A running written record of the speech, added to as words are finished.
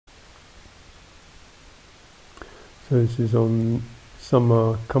So this is on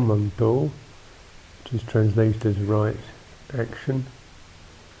Sama Kamanto, which is translated as right action.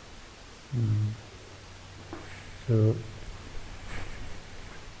 So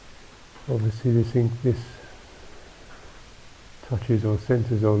obviously this touches or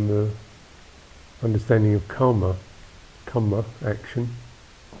centers on the understanding of karma, action,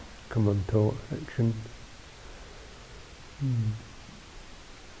 kamanto, action.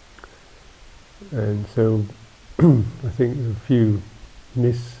 And so I think there's a few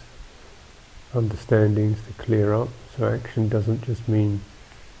misunderstandings to clear up. So action doesn't just mean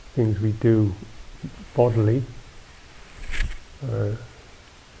things we do bodily, and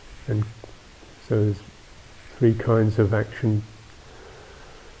so there's three kinds of action: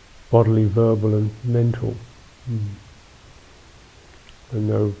 bodily, verbal and mental. I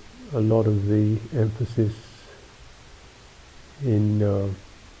know a lot of the emphasis in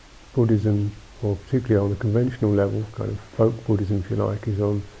Buddhism, or particularly on the conventional level, kind of folk Buddhism if you like, is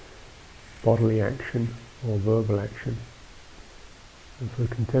on bodily action or verbal action. And for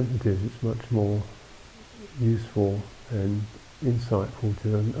contemplatives it's much more useful and insightful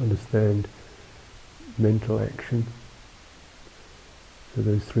to understand mental action. So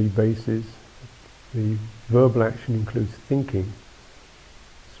those three bases. The verbal action includes thinking,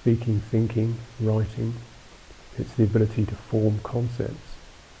 speaking, thinking, writing. It's the ability to form concepts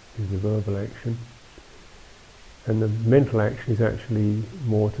is the verbal action. And the mental action is actually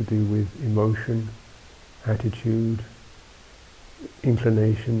more to do with emotion, attitude,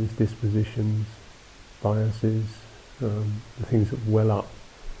 inclinations, dispositions, biases, the things that well up,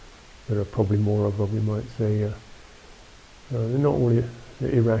 that are probably more of what we might say, they're not all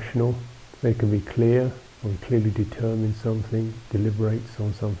irrational. They can be clear, or clearly determine something, deliberates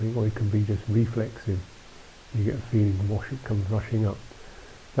on something, or it can be just reflexive. You get a feeling, it comes rushing up.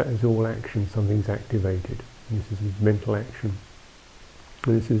 That is all action, something's activated. And this is mental action.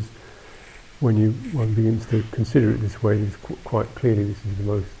 And this is, when one begins to consider it this way, it's quite clearly this is the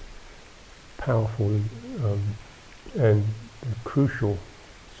most powerful and crucial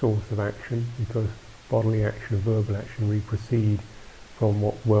source of action, because bodily action and verbal action really proceed from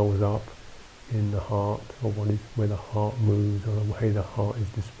what wells up in the heart, or where the heart moves, or the way the heart is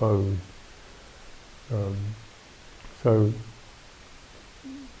disposed. So,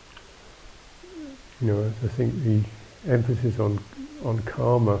 I think the emphasis on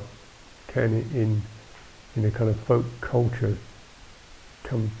karma can, in a kind of folk culture,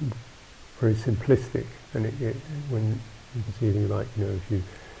 come very simplistic, and when you can see things like, if you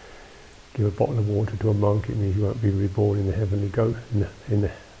give a bottle of water to a monk, it means you won't be reborn in the heavenly ghost, in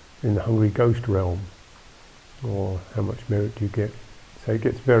the hungry ghost realm, or how much merit do you get. So it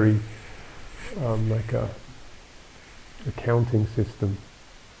gets very like a accounting system,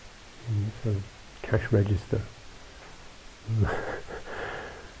 sort of cash register.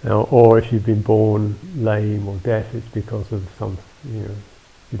 Now, or if you've been born lame or deaf, it's because of some, you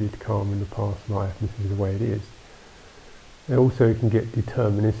did karma in the past life, and this is the way it is. And also you can get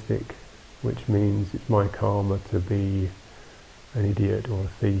deterministic, which means it's my karma to be an idiot or a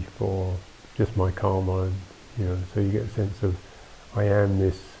thief, or just my karma, and so you get a sense of, I am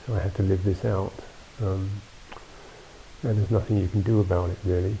this, I have to live this out, and there's nothing you can do about it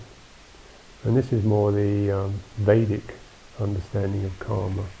really. And this is more the Vedic understanding of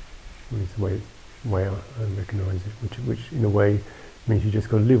karma, which is the way I recognise it, which in a way means you just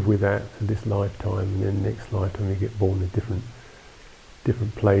got to live with that for this lifetime, and then the next lifetime you get born in a different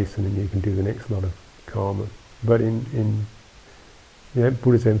place, and then you can do the next lot of karma. But in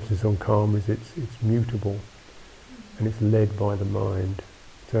Buddha's emphasis on karma is it's mutable, and it's led by the mind.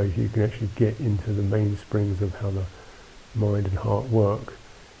 So if you can actually get into the mainsprings of how the mind and heart work,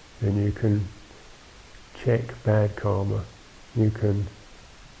 then you can check bad karma, you can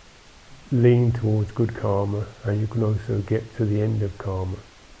lean towards good karma, and you can also get to the end of karma.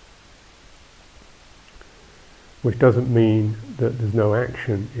 Which doesn't mean that there's no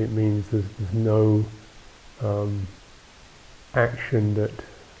action, it means there's no action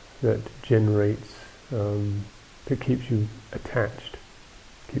that generates, that keeps you attached,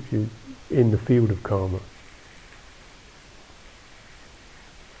 keeps you in the field of karma.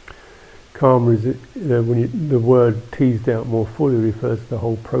 Karma is, when the word teased out more fully refers to the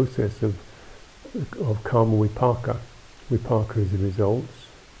whole process of karma vipaka. Vipaka is the results.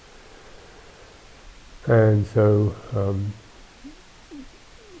 And so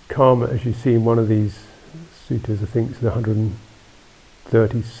karma, as you see in one of these suttas, I think it's the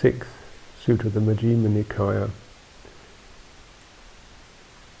 136th sutta of the Majjhima Nikaya,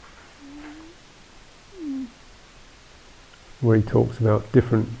 where he talks about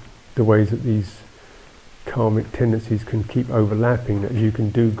the ways that these karmic tendencies can keep overlapping, that you can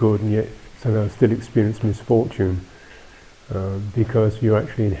do good and yet somehow still experience misfortune, because you're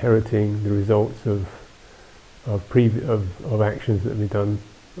actually inheriting the results of actions that have been done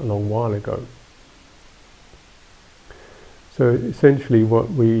a long while ago. So essentially what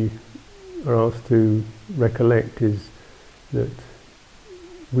we are asked to recollect is that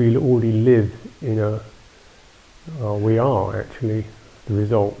we already live in we are actually the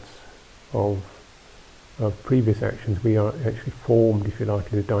results of previous actions. We are actually formed, if you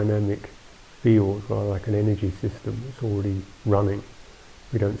like, in a dynamic field, rather like an energy system that's already running.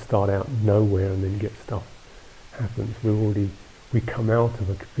 We don't start out nowhere and then get stuff happens. We come out of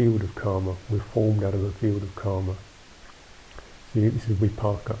a field of karma. We're formed out of a field of karma. So this is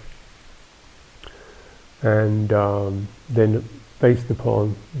vipaka. And then based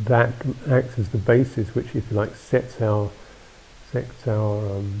upon that acts as the basis, which, if you like, sets our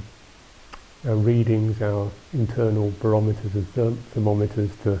readings, our internal barometers and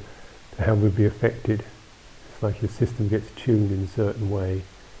thermometers to how we'll be affected. It's like your system gets tuned in a certain way,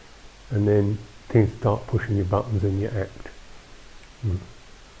 and then things start pushing your buttons and you act.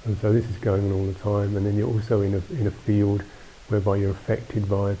 And so this is going on all the time, and then you're also in a field whereby you're affected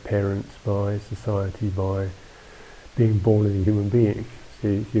by parents, by society, by being born as a human being. So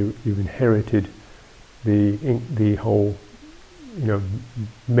you've inherited the whole,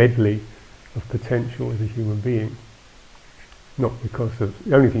 medley of potential as a human being. Not because of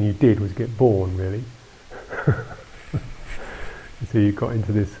the only thing you did was get born, really. So you got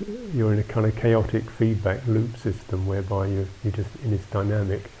into this. You're in a kind of chaotic feedback loop system whereby you're just in this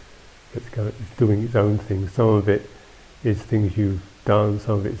dynamic that's doing its own thing. Some of it is things you've done,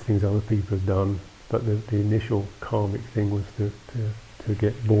 some of it is things other people have done, but the initial karmic thing was to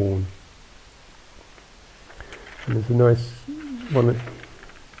get born. And there's a nice one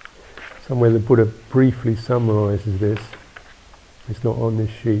somewhere the Buddha briefly summarizes this. It's not on this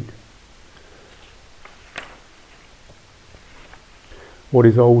sheet. What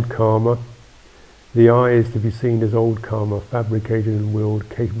is old karma? The eye is to be seen as old karma, fabricated and willed,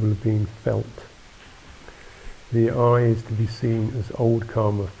 capable of being felt. The eye is to be seen as old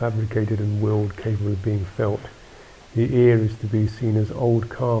karma, fabricated and willed, capable of being felt. The ear is to be seen as old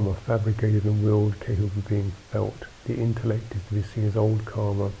karma, fabricated and willed, capable of being felt. The intellect is to be seen as old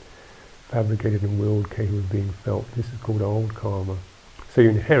karma, fabricated and willed, capable of being felt. This is called old karma. So you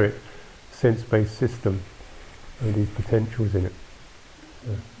inherit a sense-based system and these potentials in it.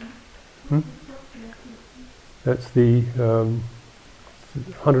 That's the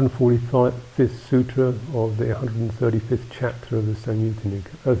 145th Sutra of the 135th chapter of the Samyutta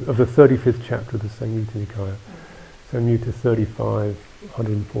Nikaya, of the 35th chapter of the Samyutta Nikaya. Samyutta 35,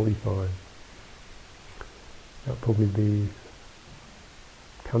 145. That'll probably be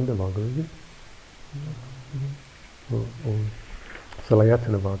Khandavagga, is it? Or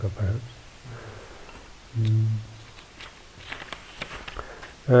Salayatanavagga, perhaps.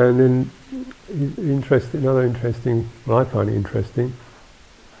 And then another interesting, well, I find it interesting,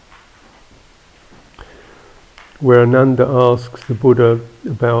 where Ananda asks the Buddha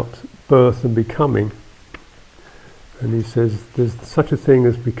about birth and becoming. And he says, there's such a thing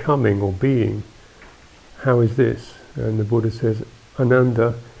as becoming or being. How is this? And the Buddha says,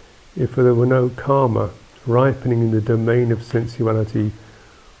 Ananda, if there were no karma ripening in the domain of sensuality,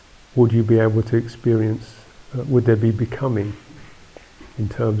 would you be able to experience, would there be becoming in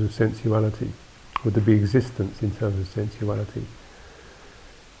terms of sensuality? Would there be existence in terms of sensuality?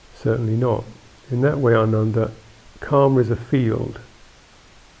 Certainly not. In that way, Ananda, karma is a field,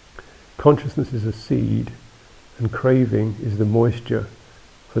 consciousness is a seed, and craving is the moisture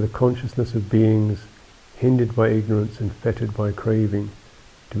for the consciousness of beings hindered by ignorance and fettered by craving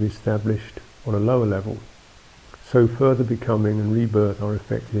to be established on a lower level. So further becoming and rebirth are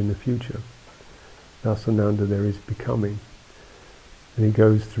effected in the future. Thus, Ananda, there is becoming. And he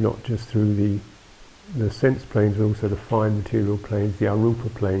goes through not just through the sense planes, but also the fine material planes, the arupa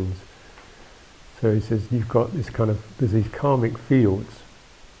planes. So he says you've got this there's these karmic fields,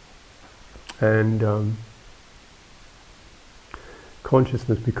 and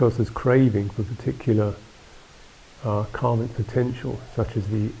consciousness, because there's craving for particular karmic potential, such as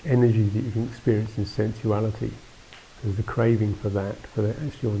the energy that you can experience in sensuality. There's the craving for that,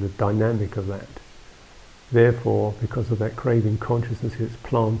 actually on the dynamic of that. Therefore, because of that craving, consciousness gets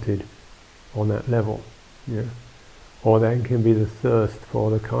planted on that level. Yeah? Or that can be the thirst for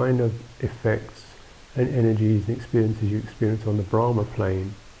the kind of effects and energies and experiences you experience on the Brahma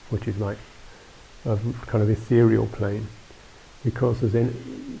plane, which is like a kind of ethereal plane. Because of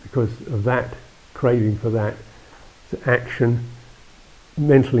that craving for that, the action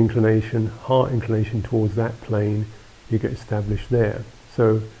mental inclination, heart inclination towards that plane, you get established there.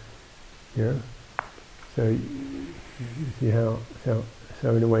 So, yeah. So you see how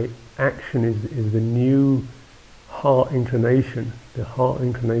so in a way, action is the new heart inclination, the heart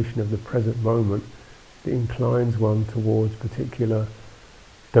inclination of the present moment that inclines one towards particular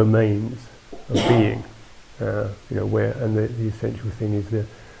domains of being. Where, and the essential thing is the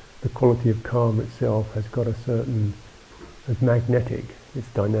quality of karma itself has got a certain, it's magnetic, it's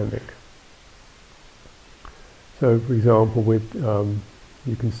dynamic. So, for example, with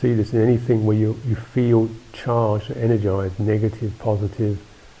you can see this in anything where you feel charged, energized, negative, positive.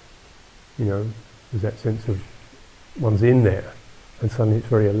 There's that sense of one's in there, and suddenly it's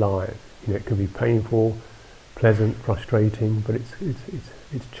very alive. It can be painful, pleasant, frustrating, but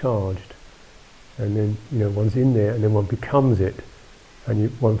it's charged. And then one's in there, and then one becomes it, and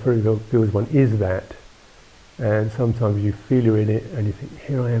one feels one is that. And sometimes you feel you're in it, and you think,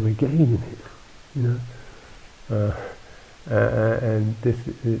 here I am again in it. And this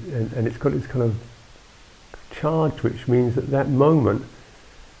and it's got this kind of charge, which means that that moment,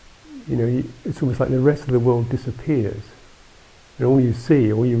 it's almost like the rest of the world disappears, and all you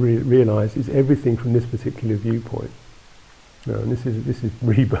see, all you realise is everything from this particular viewpoint. And this is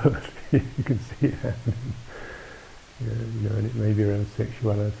rebirth. You can see it happening. And it may be around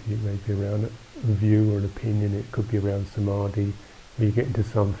sexuality, it may be around a view or an opinion, it could be around samadhi, where you get into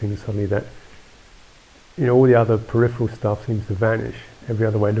something and suddenly that, all the other peripheral stuff seems to vanish. Every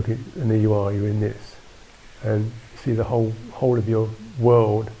other way looking, and there you are, you're in this. And you see the whole of your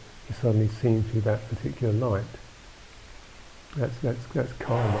world is suddenly seen through that particular light. That's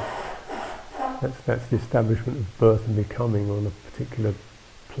karma. That's the establishment of birth and becoming on a particular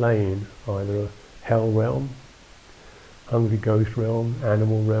plane, either a hell realm, hungry ghost realm,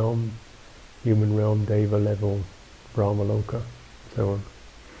 animal realm, human realm, deva level, brahmaloka, so on.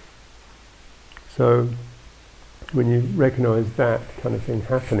 So when you recognise that kind of thing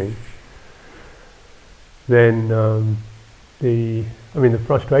happening, then the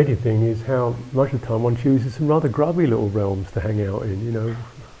frustrating thing is how much of the time one chooses some rather grubby little realms to hang out in.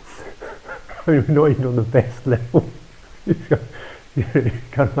 We're not even on the best level. It's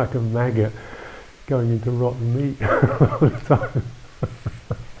kind of like a maggot going into rotten meat all the time.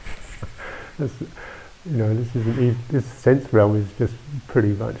 This sense realm is just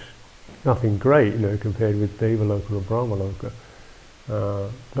pretty much nothing great, compared with Devaloka or Brahmaloka.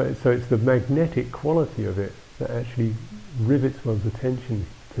 So it's the magnetic quality of it that actually rivets one's attention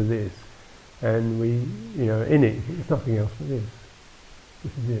to this, and we, in it, it's nothing else but this.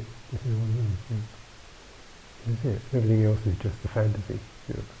 This is it. This is what it is. This is it. Everything else is just a fantasy.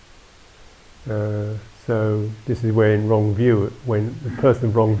 So this is where in wrong view, when the person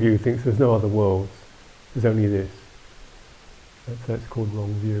of wrong view thinks there's no other worlds, there's only this. That's called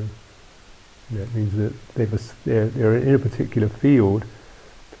wrong view. It means that they're in a particular field.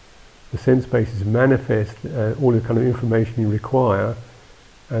 The sense bases manifest all the kind of information you require,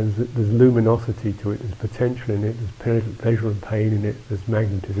 and there's luminosity to it, there's potential in it, there's pleasure and pain in it, there's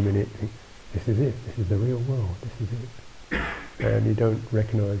magnetism in it. This is it, this is the real world, this is it. And you don't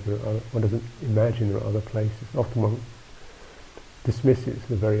recognise, one doesn't imagine there are other places. Often one dismisses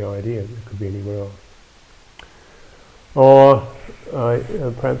the very idea that it could be anywhere else. Or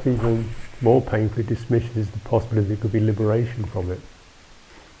perhaps even more painfully dismisses the possibility there could be liberation from it.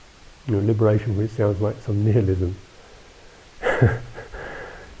 Liberation, which sounds like some nihilism.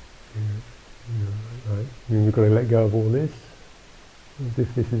 We've got to let go of all this, as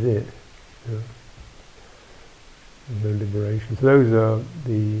if this is it. No liberation. So those are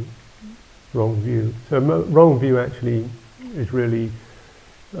the wrong view. So wrong view actually is really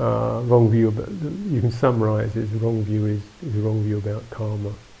wrong view. You can summarise it as wrong view is a wrong view about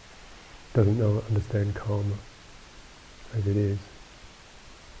karma. Doesn't understand karma as it is.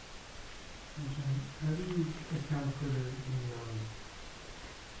 How do you account for the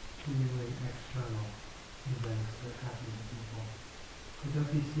seemingly external events that happen to people? Could that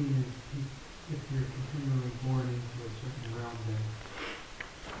be seen as if you're continually born into a certain realm, then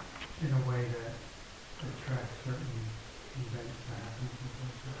in a way that attracts certain events that happen to people?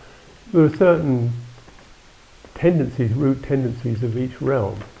 There are certain tendencies, root tendencies of each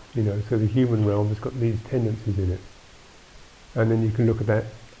realm. So the human realm has got these tendencies in it, and then you can look at that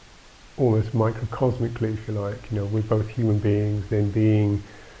almost microcosmically, if you like. We're both human beings, then being,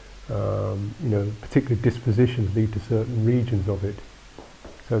 particular dispositions lead to certain regions of it.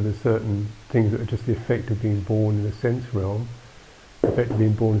 So there's certain things that are just the effect of being born in a sense realm, the effect of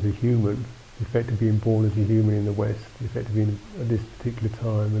being born as a human, the effect of being born as a human in the West, the effect of being at this particular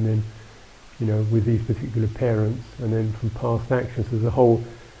time, and then with these particular parents, and then from past actions, there's a whole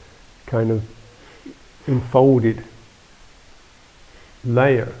kind of enfolded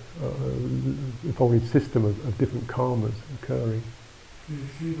layer, enfolded system of different karmas occurring. You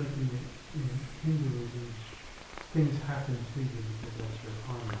see, like in Hinduism, things happen to you because that's your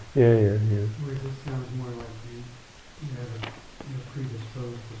karma. Yeah. Whereas this sounds more like you're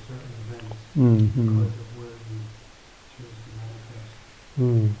predisposed to certain events because of where you choose to manifest.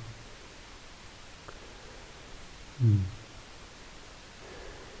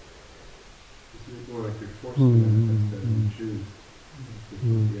 It's more like you're forced to manifest than you choose. You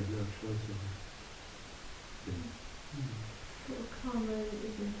have no choice over it. So karma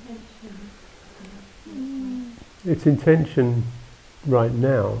is intention. It's intention right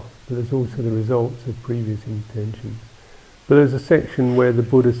now, but there's also the results of previous intentions. But there's a section where the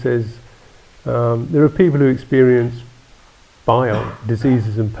Buddha says there are people who experience bile,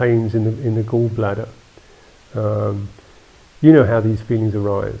 diseases and pains in the gallbladder. You know how these feelings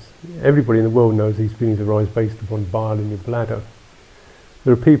arise. Everybody in the world knows these feelings arise based upon bile in your bladder.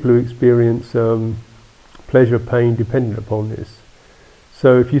 There are people who experience pleasure, pain dependent upon this.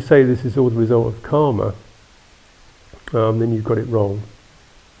 So if you say this is all the result of karma, then you've got it wrong.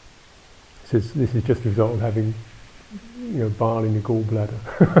 It says this is just a result of having, bile in your gallbladder.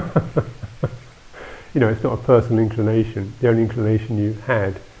 It's not a personal inclination. The only inclination you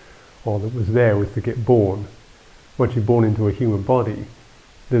had, or that was there, was to get born. Once you're born into a human body,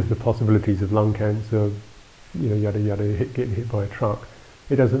 there's the possibilities of lung cancer, yada yada, getting hit by a truck.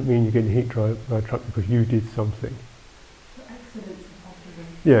 It doesn't mean you're getting hit by a truck because you did something. So accidents are possible.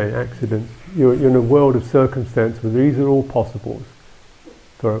 Yeah, accidents. You're in a world of circumstance where these are all possibles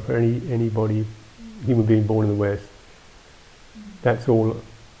for anybody, human being born in the West. That's all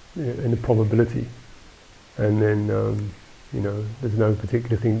in the probability. And then, there's no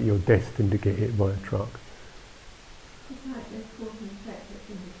particular thing that you're destined to get hit by a truck. It's like there's cause and effect that's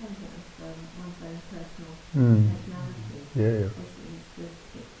independent of one's own personal personality. Yeah. It's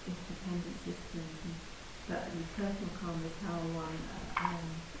independent systems. But the personal karma is how one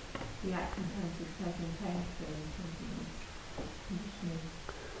reacts in terms of pleasure and pain experience and conditioning.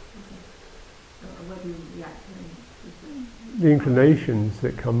 Whether you react to The inclinations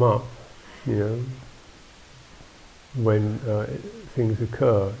that come up, when things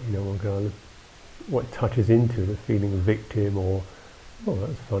occur, what touches into the feeling of victim, or, oh,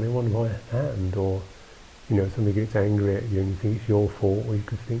 that's funny, I wonder why that happened, or, somebody gets angry at you and you think it's your fault, or you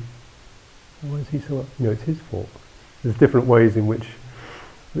could think, why is he so, it's his fault. There's different ways in which,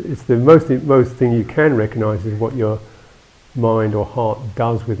 it's the most thing you can recognise is what your mind or heart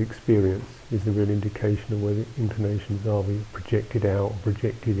does with experience, is the real indication of where the inclinations are, whether you project it out, or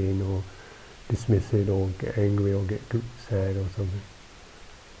project it in, or dismiss it, or get angry, or get sad, or something.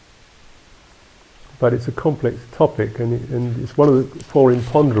 But it's a complex topic, and it's one of the four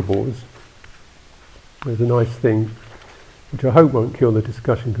imponderables. There's a nice thing, which I hope won't kill the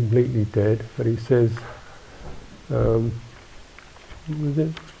discussion completely dead, but he says, what was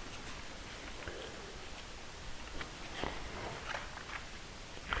it?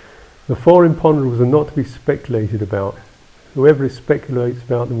 The four imponderables are not to be speculated about. Whoever speculates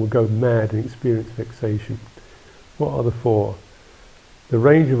about them will go mad and experience vexation. What are the four? The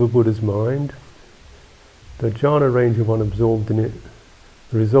range of a Buddha's mind, the jhana range of one absorbed in it,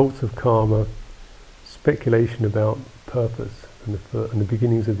 the results of karma, speculation about purpose, and the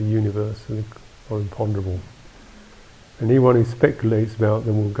beginnings of the universe are imponderable. And anyone who speculates about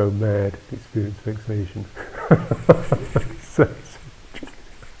them will go mad and experience vexation.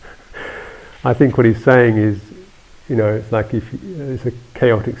 I think what he's saying is, it's like if it's a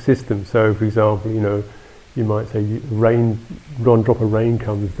chaotic system. So, for example, you might say one drop of rain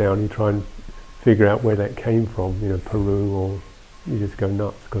comes down, you try and figure out where that came from, Peru, or you just go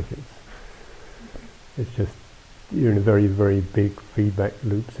nuts because it's just, you're in a very, very big feedback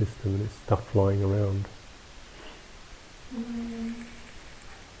loop system and it's stuff flying around. I've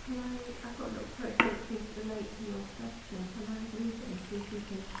got a little quote that seems to relate to your question. Can I read it and see if you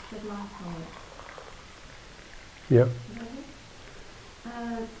can shed light on it? Yeah.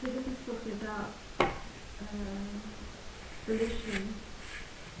 So this is talking about volition.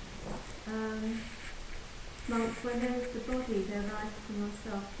 Monks, when there is the body, there arises from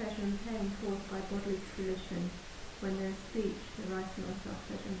oneself pleasure and pain caused by bodily volition. When there is speech, there arises from oneself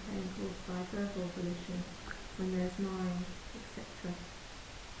pleasure and pain caused by verbal volition. When there is mind, etc.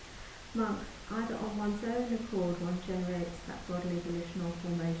 Monks, either on one's own accord one generates that bodily volitional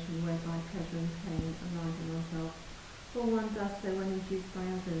formation whereby pleasure and pain arise in oneself, or one does so when induced by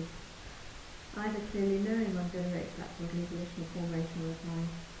others. Either clearly knowing one generates that bodily volitional formation whereby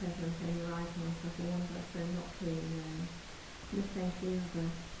pleasure and pain arise in oneself, or one does so not clearly knowing. And the same for the other.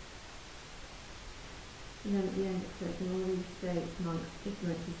 And then at the end it says, in all these states, amongst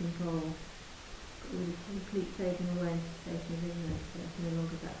ignorance is involved, but with a complete fading away into station of ignorance, there is no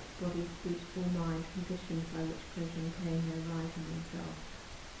longer that body, speech, or mind conditioned by which pleasure and pain may arise in oneself.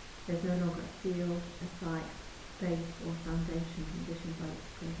 There is no longer a field, a sight, base or foundation conditioned by which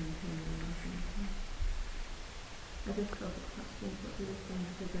pleasure and pain may arise in oneself. I just felt it quite simple what you were saying,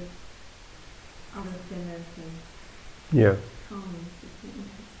 because there's other similar things. Yeah. Calming is just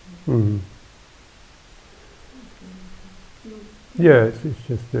interesting. Mm. Yeah, it's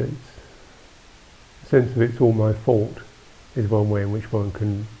just that it's a sense of it's all my fault is one way in which one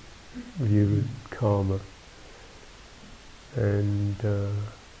can view karma, and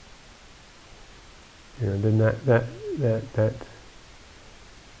then that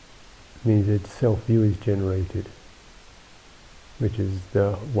means that self-view is generated, which is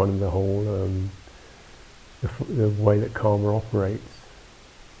one of the whole the way that karma operates.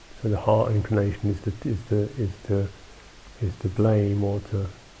 So the heart inclination is to blame or to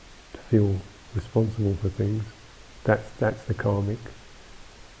feel responsible for things. That's the karmic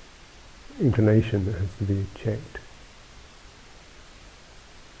inclination that has to be checked.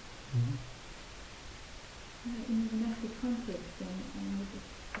 In the monastic context, then, it is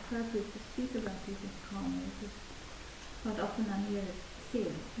appropriate to speak about this as karma, because quite often I hear it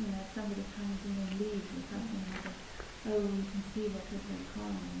said, somebody comes in and leaves or something like that. Oh, you can see that was very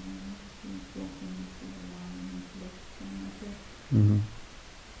karma, just walking into the line and intellect, something like that. Mm-hmm.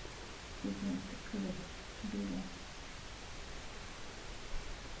 There's no courage to do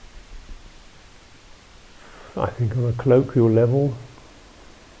that. I think on a colloquial level,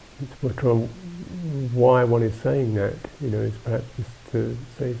 why one is saying that, is perhaps just to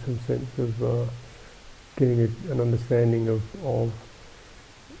say some sense of getting an understanding of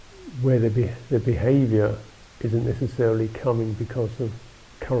where the behaviour isn't necessarily coming because of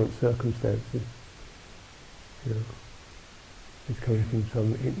current circumstances. It's coming from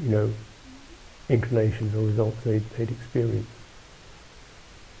some, inclination or results they'd experienced.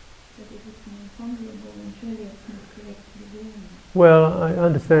 But if it's imponderable, then surely it's not correct to be doing that. Well, I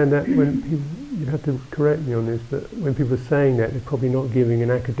understand that when people, you have to correct me on this, but when people are saying that, they're probably not giving an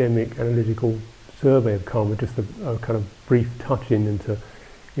academic, analytical survey of karma, just a kind of brief touch-in into,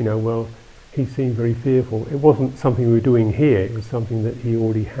 well, he seemed very fearful. It wasn't something we were doing here, it was something that he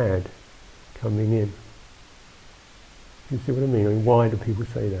already had coming in. You see what I mean? Why do people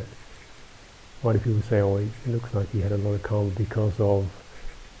say that? Why do people say, oh, it looks like he had a lot of karma because of,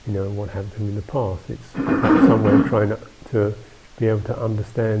 what happened to him in the past? It's some way of trying to be able to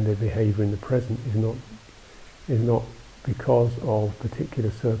understand their behaviour in the present is not because of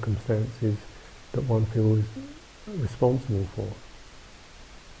particular circumstances that one feels responsible for.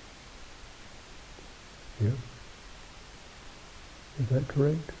 Yeah? Is that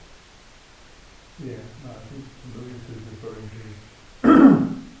correct? Yeah, no, I think Louis is referring to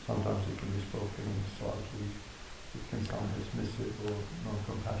sometimes it can be spoken slightly, it can sound dismissive or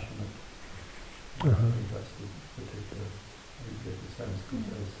non-compassionate. I think that's the particular, you get the sense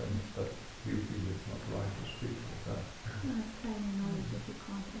that you feel it's not right to speak like that. No, it's plain knowledge that you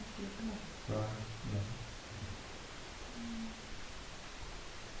can't actually apply. Right, yeah.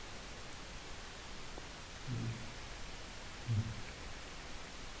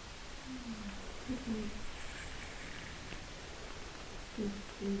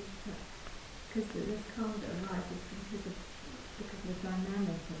 Because this karma that arises because of the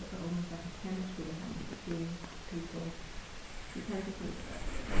dynamic of almost like a chemistry that happens between people. You tend to think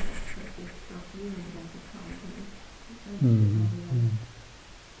that this self-view in terms of karma the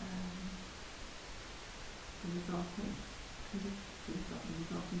resultant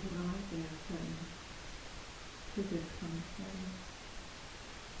arising of certain triggers from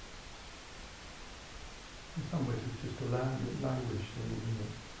In some ways it's just a language thing, isn't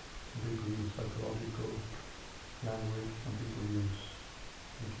it? Some people use psychological language, some people use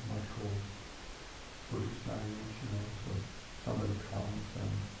what you might call Buddhist language, so somebody comes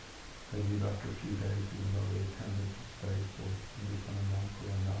and they leave after a few days even though they attended the state or become a monk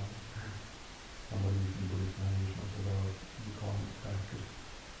or a nun. Somebody using Buddhist language knows about the karmic practice.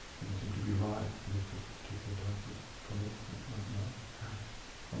 It doesn't seem to be right for this particular type of commitment right now.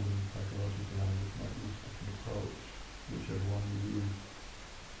 Somebody in psychological language might use a different approach, whichever one you use.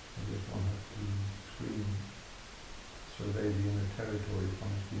 I guess one has to screen, survey the inner territory if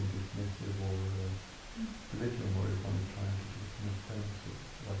one is being dismissive or belittling, or if one is trying to just make sense of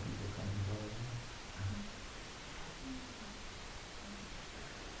why people come and go.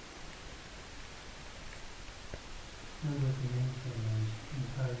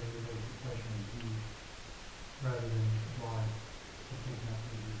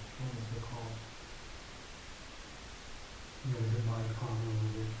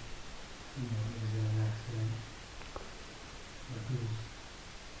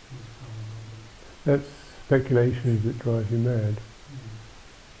 that's speculations that drive you mad.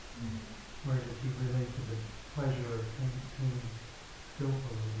 Whereas if you relate to the pleasure of being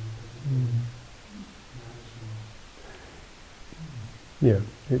skillfully, Yeah,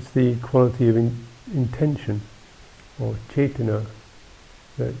 it's the quality of intention or cetana,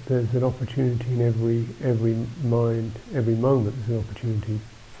 that there's an opportunity in every mind, every moment there's an opportunity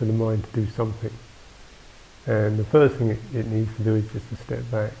for the mind to do something. And the first thing it needs to do is just to step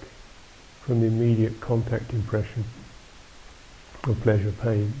back from the immediate contact impression of pleasure,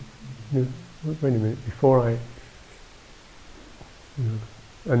 pain. Wait a minute, before I...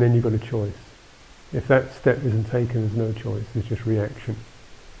 and then you've got a choice. If that step isn't taken, there's no choice, it's just reaction.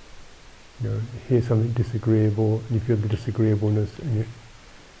 You hear something disagreeable, and you feel the disagreeableness, and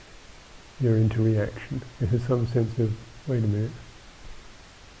you're into reaction. If there's some sense of, wait a minute,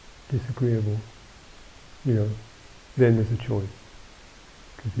 disagreeable, then there's a choice.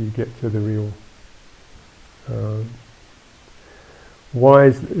 Because you get to the real...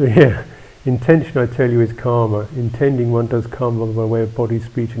 intention, I tell you, is karma. Intending, one does karma by way of body,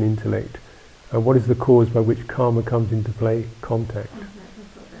 speech and intellect. And what is the cause by which karma comes into play? Contact.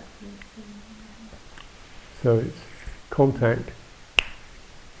 So it's contact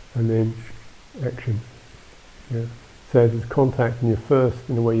and then action. Yeah. So there's contact, and your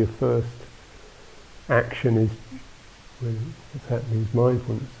first action is, what's happening is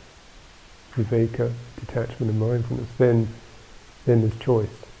mindfulness. Viveka, detachment and mindfulness. Then there's choice.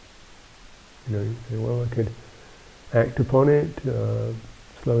 You say, well, I could act upon it,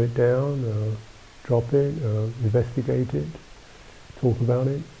 slow it down, drop it, investigate it, talk about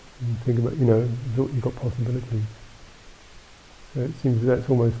it, and think about, you've got possibilities. So it seems that's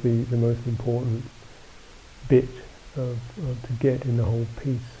almost the most important bit to get in the whole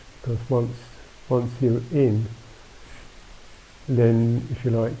piece, because once you're in, then, if you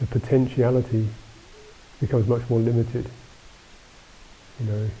like, the potentiality becomes much more limited.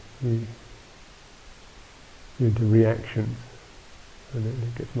 You're into reactions, and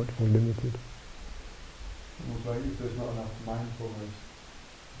it gets much more limited. Almost like if there's not enough mindfulness,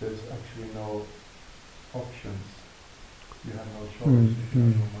 there's actually no options. You have no choice if you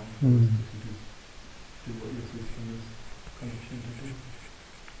have no mindfulness, because you just do what your system is conditioned to do.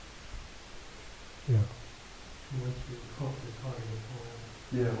 Yeah. once you cross the target point.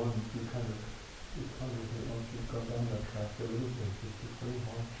 Yeah, once you once you've gone down that track a little bit, it's very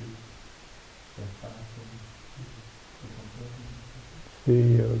hard to step back and become certain.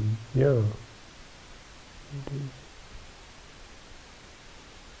 Yeah.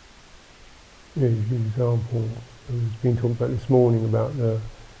 Yeah, an example that was being talked about this morning about the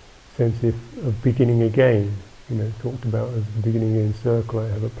sense of beginning again. Talked about as the beginning in circle. I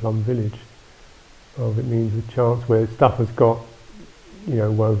have a plum village. It means a chance where stuff has got,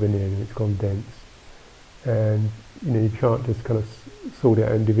 woven in, and it's gone dense, and you can't just kind of sort it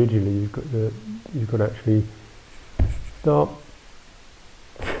out individually. You've got to actually stop,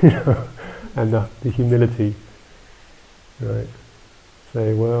 and the humility, right?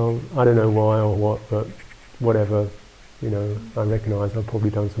 Say, well, I don't know why or what, but whatever, I recognise I've probably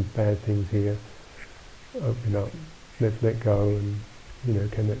done some bad things here. Open up, let's let go, and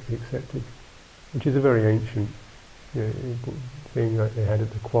can that be accepted? Which is a very ancient thing like they had at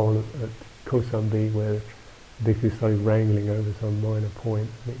the quarrel at Kosambi, where the bhikkhus started wrangling over some minor point,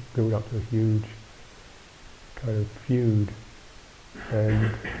 and it built up to a huge kind of feud,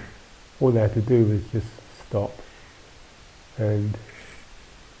 and all they had to do was just stop and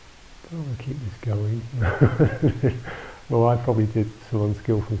I want to keep this going. Well, I probably did some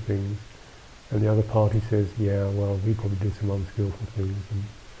unskillful things, and the other party says, yeah, well, we probably did some unskillful things, and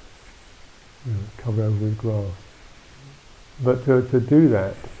cover over with grass. But to do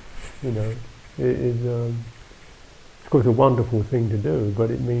that, it is, of course, a wonderful thing to do,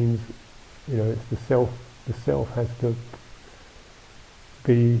 but it means, it's the self has to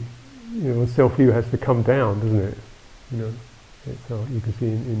be, self-view has to come down, doesn't it? It's, you can see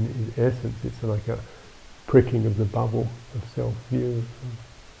in essence, it's like a pricking of the bubble of self-view,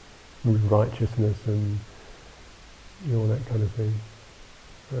 of righteousness and all that kind of thing.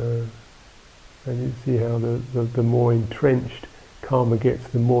 And you see how the more entrenched karma gets,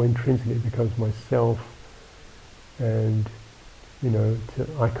 the more intrinsically it becomes myself, and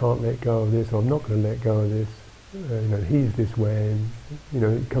I can't let go of this, or I'm not going to let go of this. He's this way, and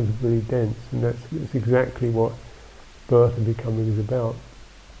it becomes really dense, and that's exactly what birth and becoming is about.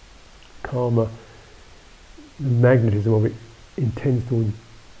 Karma, the magnetism of it intends toward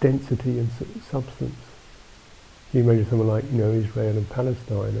density and substance. You imagine someone like Israel and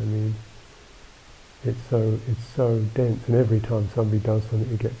Palestine. It's so dense, and every time somebody does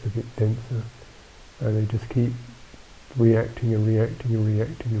something, it gets a bit denser. and they just keep reacting and reacting and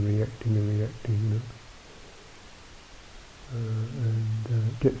reacting and reacting and reacting, you know.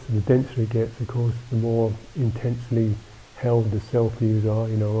 The denser it gets, of course, the more intensely held the self-views are.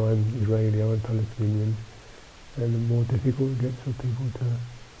 You know, I'm Israeli, I'm Palestinian, and the more difficult it gets for people to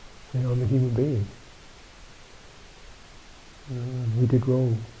say, I'm a human being. We did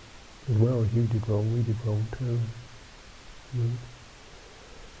wrong as well as you did wrong. We did wrong too. You know.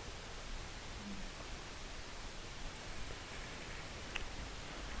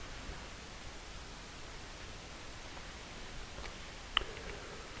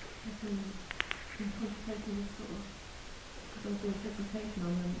 In contemplating this sort of, because I was doing a presentation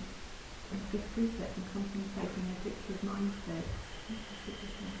on the fifth precept and contemplating a addictive mind state. Is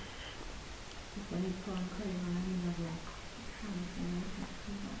when you fall and craving on any level, it comes and then it can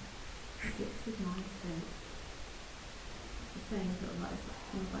come back. Addictive mind state. It's the same sort of like,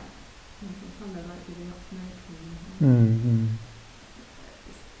 some like, somewhere like giving up smoking.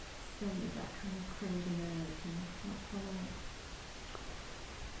 It's same with that kind of craving urge and not following.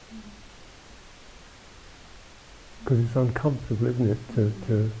 Because it's uncomfortable, isn't it,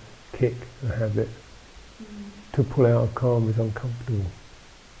 to kick a habit. To pull out of calm is uncomfortable.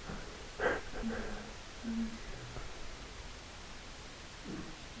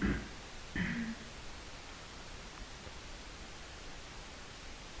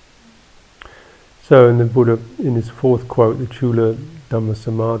 So in the Buddha, in his fourth quote, the Chula Dhamma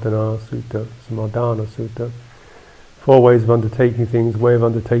Samadhana Sutta, 4 ways of undertaking things. Way of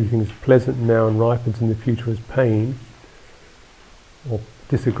undertaking things is pleasant now and ripens in the future as pain, or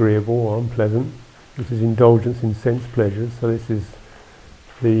disagreeable or unpleasant. This is indulgence in sense pleasures. So this is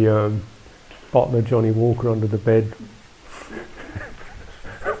the bottler Johnny Walker under the bed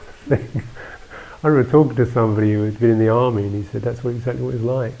thing. I remember talking to somebody who had been in the army, and he said that's exactly what it's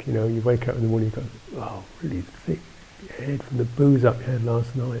like. You know, you wake up in the morning, you go, oh, really thick head from the booze up you had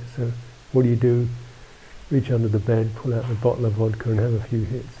last night. So what do? Reach under the bed, pull out the bottle of vodka and have a few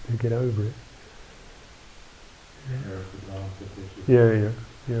hits to get over it. Yeah.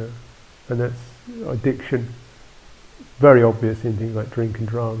 And that's addiction. Very obvious in things like drink and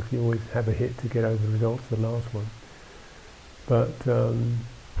drugs. You always have a hit to get over the results of the last one. But,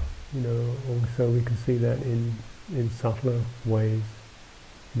 you know, also we can see that in subtler ways.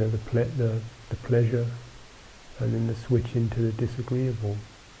 You know, the pleasure, and then the switch into the disagreeable,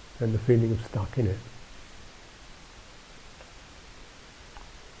 and the feeling of stuck in it.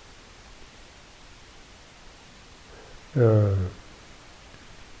 Yeah.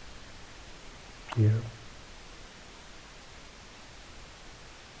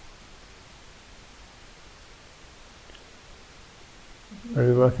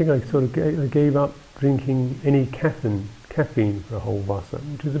 I think I sort of gave up drinking any caffeine for a whole vasa,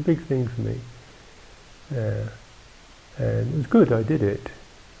 which was a big thing for me. And it was good, I did it.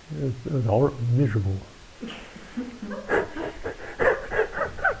 It was horrible, miserable.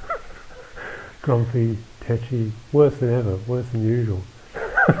 Grumpy, tetchy, worse than ever, worse than usual.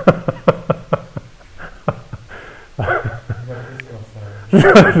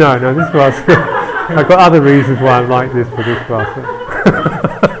 No, this was. I've got other reasons why I'm like this for this vasa.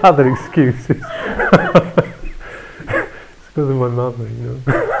 Other excuses. It's because of my mother, you know.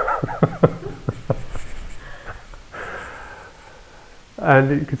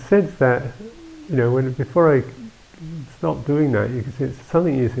 And you could sense that, you know, before I stopped doing that, you could sense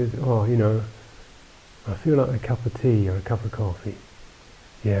something. You said, oh, you know, I feel like a cup of tea or a cup of coffee.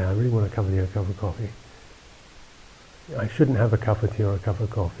 Yeah, I really want a cup of tea or a cup of coffee. I shouldn't have a cup of tea or a cup of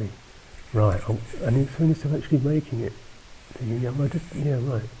coffee. Right, and it's when you're actually making it, thinking, yeah,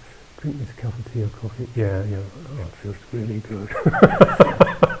 right, drink this cup of tea or coffee. Yeah, oh, it feels really good.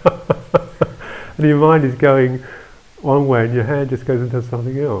 And your mind is going one way and your hand just goes into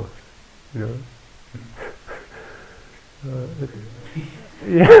something else, you know.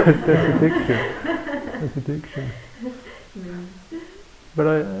 Yeah, that's addiction. That's addiction. But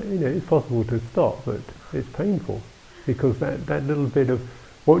you know, it's possible to stop, but it's painful because that little bit of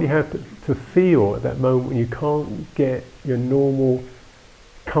what you have to feel at that moment when you can't get your normal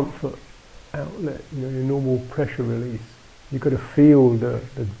comfort outlet, you know, your normal pressure release. You've got to feel the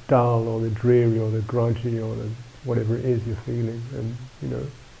dull or the dreary or the grudgy or the whatever it is you're feeling, and you know,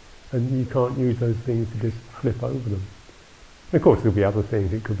 and you can't use those things to just flip over them. And of course, there'll be other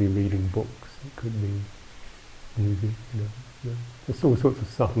things. It could be reading books. It could be music. You know. There's all sorts of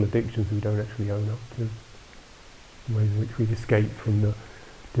subtle addictions we don't actually own up to. Ways in which we escape from the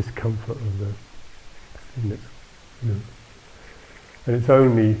discomfort of the thing that's, you know. And it's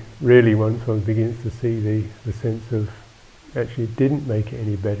only really once one begins to see the sense of actually it didn't make it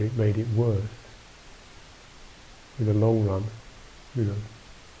any better, it made it worse. in the long run,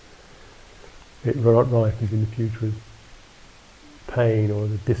 it ripens in the future as pain or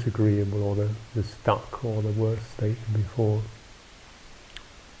the disagreeable or the stuck or the worse state than before.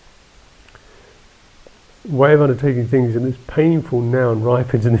 Way of undertaking things, and it's painful now and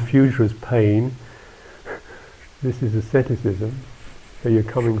ripens in the future as pain. This is asceticism. So you're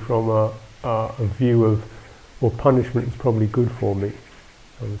coming from a view of, well, punishment is probably good for me.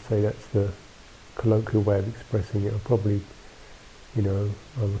 I would say that's the colloquial way of expressing it. I'm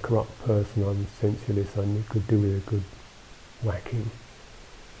a corrupt person, I'm a sensualist, I could do with a good whacking.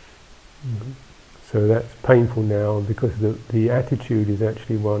 So that's painful now because the attitude is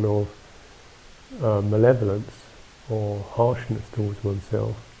actually one of malevolence or harshness towards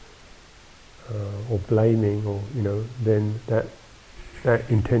oneself, or blaming, or then that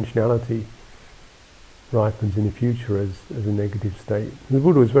intentionality ripens in the future as a negative state. The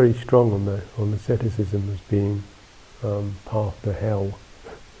Buddha was very strong on asceticism as being path to hell.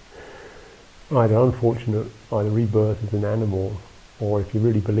 Either rebirth as an animal, or if you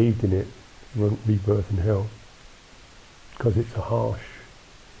really believed in it, rebirth in hell, because it's a harsh.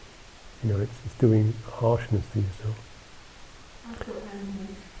 It's doing harshness to yourself. I thought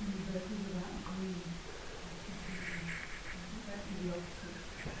animals rebirth is about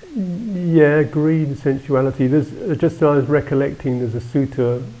greed. Yeah, greed and sensuality. There's just as I was recollecting, there's a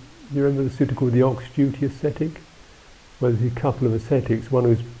sutta. You remember the sutta called the Ox Duty Ascetic, where there's a couple of ascetics. One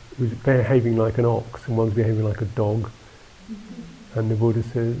who's behaving like an ox, and one's behaving like a dog. And the Buddha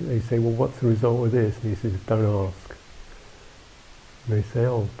says, they say, well, what's the result of this? And he says, don't ask. And they say,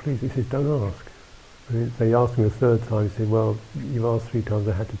 oh, please. He says, don't ask. And they asked him a third time. He said, well, you've asked 3 times,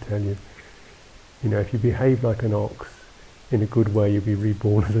 I had to tell you. If you behave like an ox, in a good way, you'll be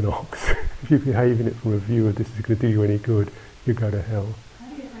reborn as an ox. If you behave in it from a view of this is going to do you any good, you go to hell. How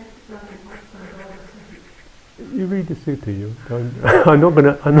do you like an ox and dog ascetic? You read the sutta. You don't. I'm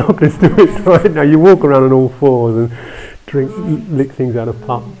not going to do it right now. You walk around on all fours and lick things out of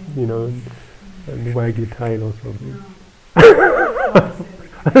pup, and wag your tail or something.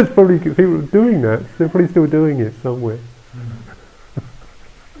 There's probably people doing that. They're probably still doing it somewhere.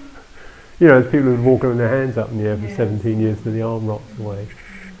 There's people who walk around with their hands up in the air for 17 years till the arm rots away.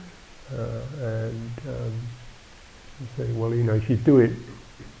 You say, well, if you do it,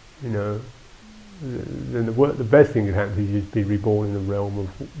 then the best thing that happens is you'd be reborn in the realm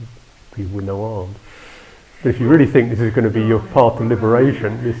of people with no arms. But if you really think this is going to be your path to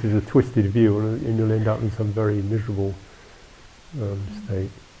liberation, this is a twisted view, and you'll end up in some very miserable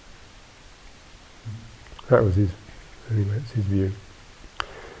state. That's his view.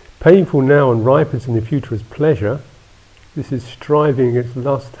 Painful now and ripens in the future as pleasure. This is striving against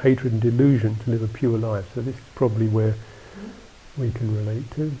lust, hatred and delusion to live a pure life. So this is probably where we can relate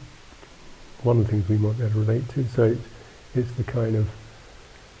to. One of the things we might be able to relate to. So it's the kind of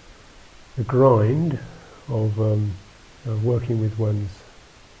the grind of working with one's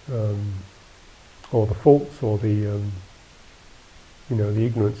or the faults or the the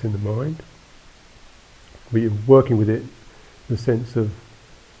ignorance in the mind. We're working with it in the sense of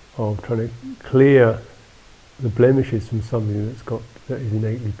trying to clear the blemishes from something that is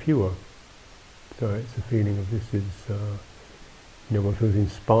innately pure. So it's a feeling of this is one feels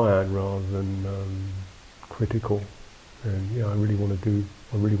inspired rather than critical, and I really want to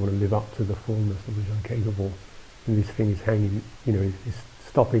live up to the fullness of which I'm capable, and this thing is hanging, is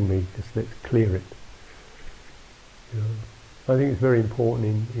stopping me. Just let's clear it. I think it's very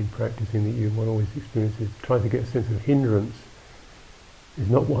important in practicing that one always experiences trying to get a sense of hindrance is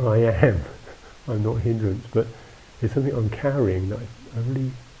not what I am. I'm not hindrance, but it's something I'm carrying that I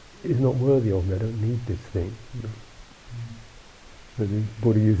really is not worthy of me. I don't need this thing. So the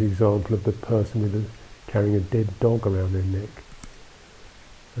Buddha used the example of the person carrying a dead dog around their neck,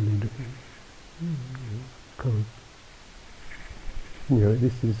 and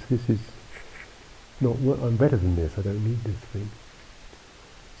this is not what I'm better than this. I don't need this thing.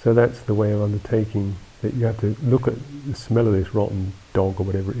 So that's the way of undertaking that. You have to look at the smell of this rotten dog or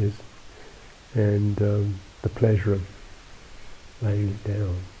whatever it is, and the pleasure of laying it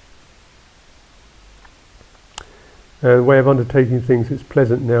down. The way of undertaking things that's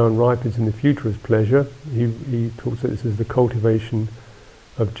pleasant now and ripens in the future as pleasure. He talks about this as the cultivation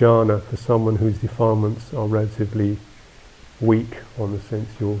of jhana for someone whose defilements are relatively weak on the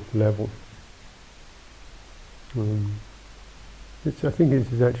sensual level. I think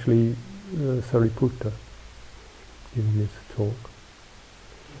this is actually Sariputta giving this talk.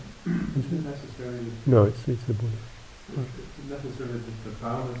 Isn't necessarily No, it's the Buddha. It's necessarily that the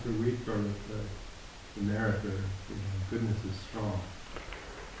defilements are weak, or that the merit, the goodness is strong.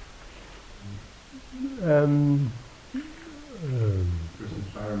 Versus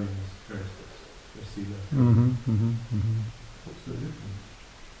parami is their sila. What's the difference?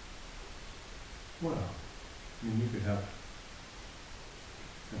 Well, I mean, you could have.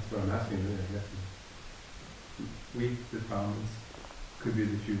 That's what I'm asking really, I guess. Weak defilements could be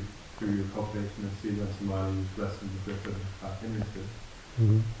that you, through your cultivation of sila and samadhi, you've lessened the grip of hindrances.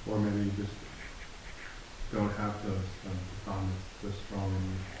 Or maybe you just don't have those defilements so strong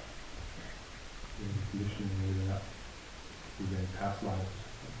in your conditioning, maybe that you've been past lives or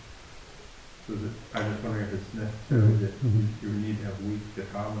something. So that, I'm just wondering if it's necessary that you need to have weak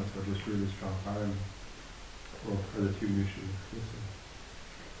defilements or just really strong parami, or are the two mutually exclusive?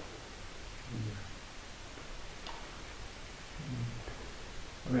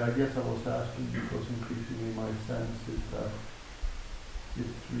 I mean, I guess I was asking because increasingly my sense is that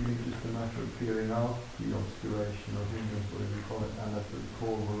it's really just a matter of clearing out the obscuration or hindrance, whatever you call it, and that the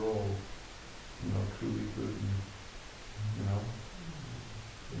core overall, truly good, and,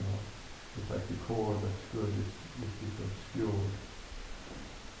 it's like the core that's good is obscured.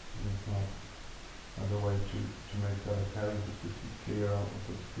 And it's not another way to make that apparent is just to clear out what's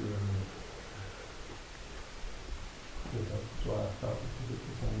obscure. So I thought it was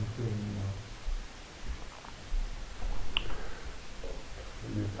the same thing,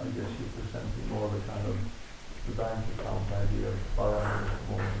 I guess you're presenting more the kind of the bank account idea of borrowing at the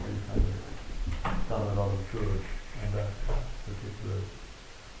moment where you kind of done a lot of good, and that particular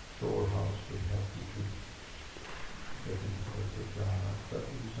storehouse would help you to get into the jhana. Is that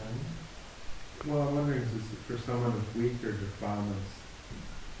what you're saying? Well, I'm wondering, is this for someone with weaker defilements,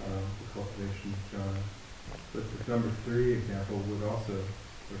 the cultivation of jhana? But the number 3 example would also,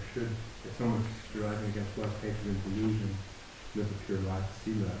 or should, if someone's striving against lust, hatred, and delusion, live a pure life,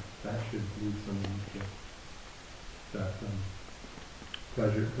 sila, that should lead someone to that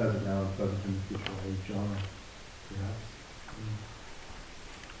pleasant now and pleasant in the future way, jhana, perhaps.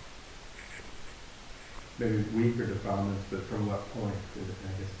 Maybe weaker defilements, but from what point? Is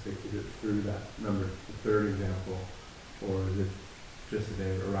it through that the 3rd example, or is it just that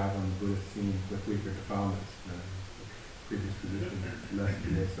they arrive on the Buddhist scene with weaker defilements and previous position, less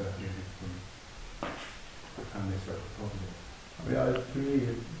kilesa from the time they start to cultivate? I mean, to me,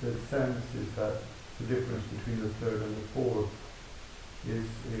 the sense is that the difference between the 3rd and the 4th is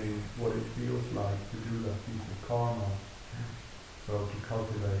in what it feels like to do that piece of karma. So to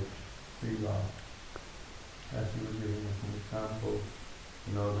cultivate sila, as you were giving us an example,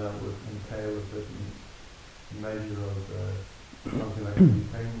 that would entail a certain measure of something that can be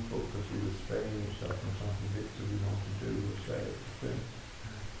painful because you restrain yourself from something victory you want to do or say or think.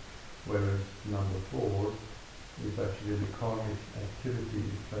 Whereas number 4 is actually the karmic activity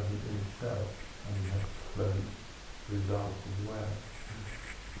is present in itself and you have pleasant results as well.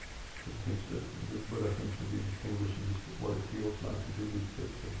 The Buddha seems to be distinguishing what it feels like to do these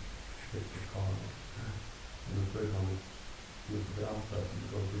bits of karma. And the 3rd one is feels a bit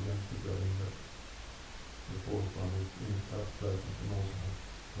unpleasant, goes against the grain, but the 4th one is in itself pleasant and also has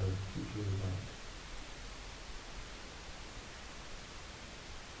pleasant future results.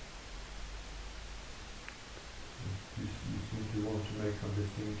 You seem to want to make some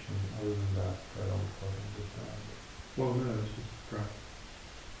distinction other than that, I don't quite understand. Well, no, it's just correct.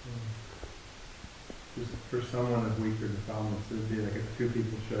 Just for someone of weaker defilements, it would be like if 2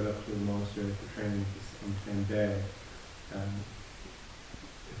 people showed up to the monastery for training on the same day, and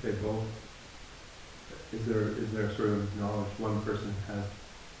if they both, is there sort of knowledge one person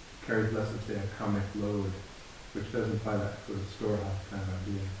carries less of, say, a karmic load, which does imply that sort of storehouse kind of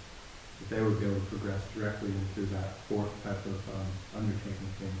idea, that they would be able to progress directly into that 4th type of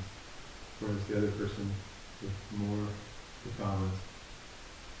undertaking things, whereas the other person with more defilements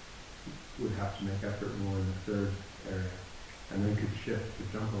would have to make effort more in the 3rd area, and then could shift to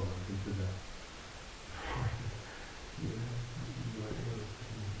jump over into the 4th.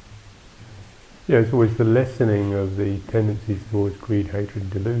 Yeah, it's always the lessening of the tendencies towards greed, hatred,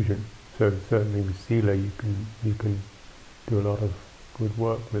 and delusion. So certainly with sila, you can do a lot of good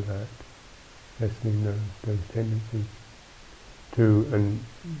work with that, lessening those tendencies to, and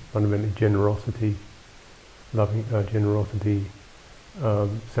fundamentally generosity, loving generosity,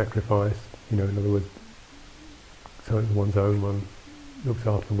 sacrifice. In other words, certainly one's own, one looks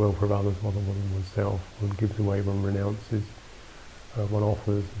after the welfare of others rather than oneself. One gives away, one renounces. One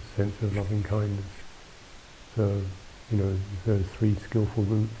offers a sense of loving kindness. So, those 3 skillful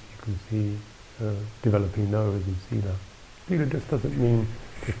routes you can see developing those in sila. Sila just doesn't mean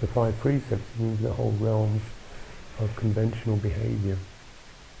just the 5 precepts, it means the whole realm of conventional behavior.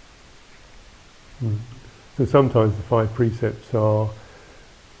 So sometimes the 5 precepts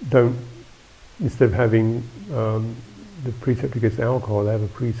don't instead of having the precept against alcohol, they have a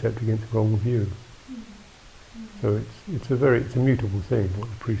precept against wrong view. So it's a mutable thing, what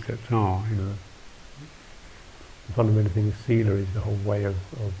the precepts are, you know. The fundamental thing of sila is the whole way of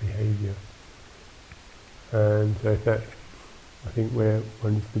behaviour. And so if that, I think where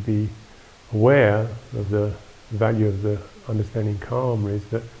one needs to be aware of the value of the understanding karma is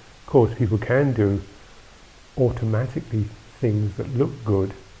that, of course, people can do automatically things that look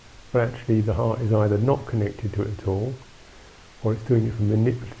good, but actually the heart is either not connected to it at all, or it's doing it for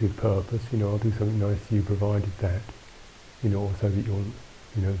manipulative purpose. You know, I'll do something nice to you provided that, you know, or so that you're,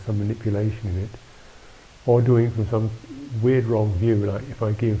 you know, some manipulation in it, or doing it from some weird wrong view, like if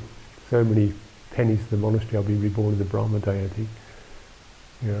I give so many pennies to the monastery, I'll be reborn as a Brahma deity.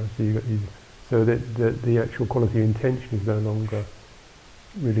 You know, so you got these, so that the actual quality of intention is no longer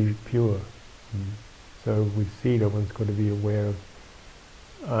really pure. So with sila, one's got to be aware of,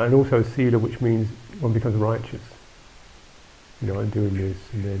 and also sila, which means one becomes righteous. You know, I'm doing this,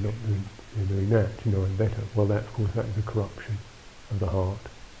 and they're doing that. You know, I'm better. Well, that, of course, that is a corruption of the heart.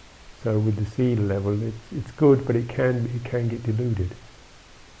 So with the sila level, it's good, but it can get deluded.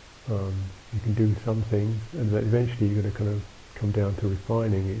 You can do some things, and then eventually you're going to kind of come down to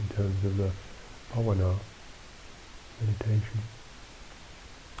refining it in terms of the bhavana, meditation.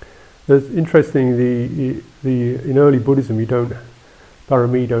 There's interesting. The in early Buddhism,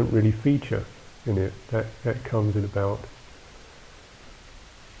 parami don't really feature in it. That comes in about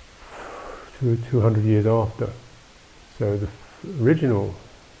 200 years after. So the original,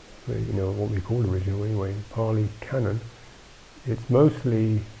 you know, what we call original anyway, Pali Canon, it's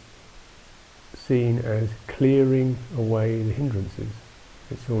mostly seen as clearing away the hindrances.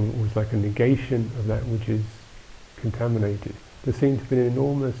 It's almost like a negation of that which is contaminated. There seems to be an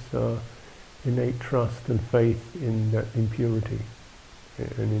enormous innate trust and faith in that impurity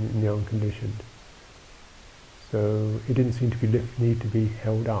and in the unconditioned. So it didn't seem to need to be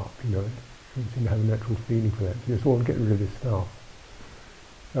held up, you know. It didn't seem to have a natural feeling for that. You just want to get rid of this stuff.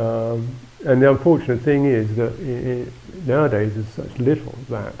 And the unfortunate thing is that nowadays there's such little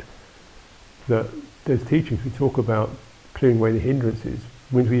that there's teachings we talk about clearing away the hindrances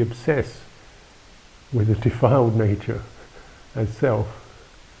when we obsess with the defiled nature as self,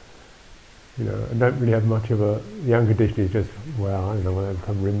 you know, and don't really have much of the unconditioned is just, well, I don't know, there's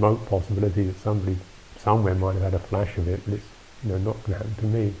some remote possibility that somebody somewhere might have had a flash of it, but it's, you know, not going to happen to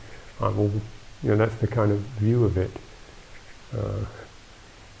me. I'm all, you know, that's the kind of view of it.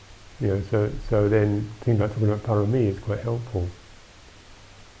 You know, so then things like talking about parami is quite helpful,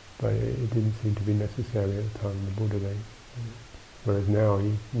 but it didn't seem to be necessary at the time of the Buddha days. Whereas now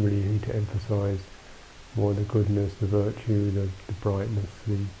you really need to emphasize more the goodness, the virtue, the brightness,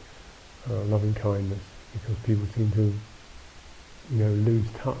 the loving kindness, because people seem to, you know, lose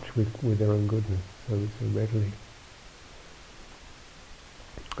touch with their own goodness so readily.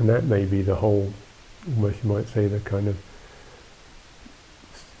 And that may be the whole, almost you might say, the kind of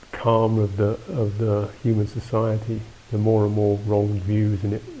calm of the human society. The more and more wrong views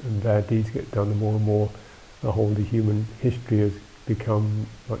and bad deeds get done, the more and more the human history has become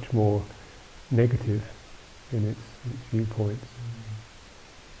much more negative in its viewpoints.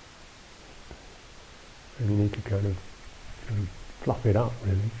 And you need to kind of fluff it up,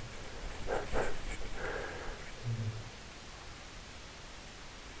 really.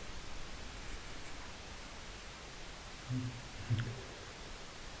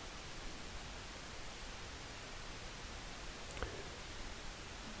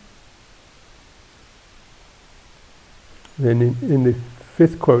 Then in the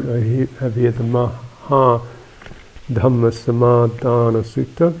fifth quote I have here the Maha Dhamma Samadhana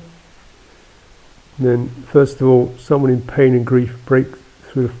Sutta. Then first of all, someone in pain and grief breaks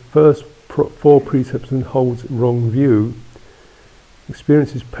through the first four precepts and holds wrong view,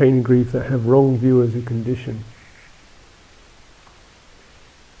 experiences pain and grief that have wrong view as a condition.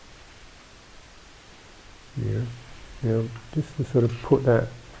 Yeah. Now, just to sort of put that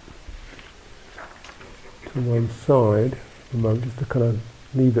to one side for a moment, just to kind of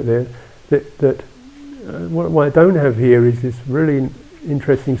leave it there. What I don't have here is this really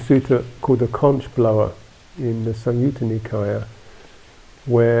interesting sutta called the Conch Blower in the Samyutta Nikaya,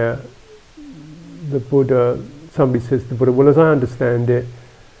 where the Buddha, somebody says to the Buddha, well, as I understand it,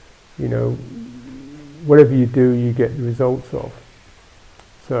 you know, whatever you do, you get the results of.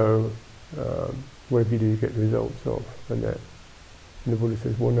 So, whatever you do, you get the results of. And the Buddha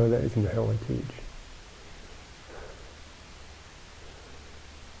says, well, no, that isn't how I teach.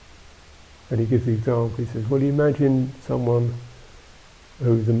 And he gives the example, he says, well, you imagine someone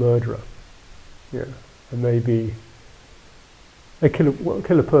who's a murderer, yeah, and maybe they kill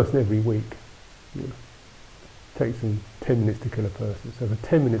a person every week, You know, takes them 10 minutes to kill a person. So for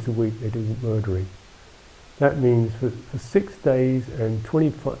 10 minutes a week they do murdering. That means for 6 days and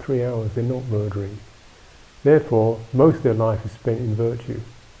 23 hours they're not murdering. Therefore, most of their life is spent in virtue.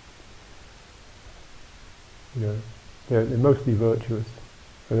 You know, they're mostly virtuous,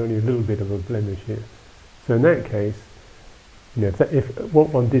 and only a little bit of a blemish here. So in that case, you know, if what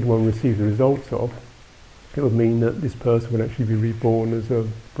one receive the results of, it would mean that this person would actually be reborn as a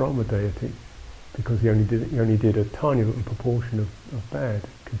Brahma deity, because he only did a tiny little proportion of bad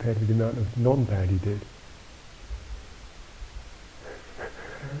compared with the amount of non-bad he did.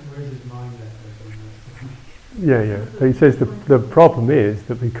 Where's his mind at? Yeah. So he says the problem is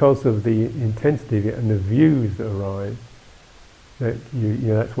that because of the intensity of it and the views that arise, that you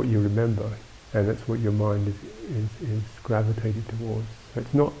know that's what you remember, and that's what your mind is gravitated towards. So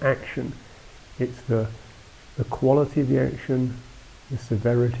it's not action; it's the quality of the action, the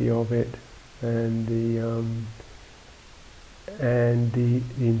severity of it, and the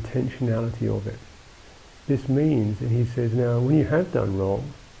intentionality of it. This means, and he says, now when you have done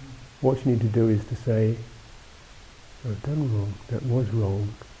wrong, what you need to do is to say, I've done wrong, that was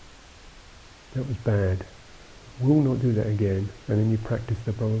wrong, that was bad, will not do that again, and then you practice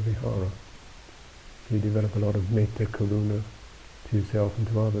the Brahmavihara. You develop a lot of metta, karuna to yourself and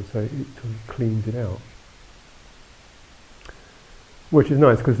to others, so it sort of cleans it out. Which is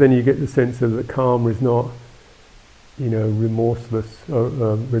nice, because then you get the sense of that karma is not, you know, remorseless or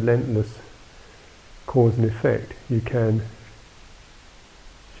relentless cause and effect. You can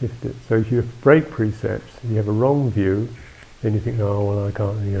shift it. So if you break precepts and you have a wrong view, then you think, oh well, I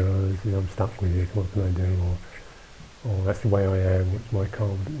can't, you know, I'm stuck with it. What can I do? Or that's the way I am. What's my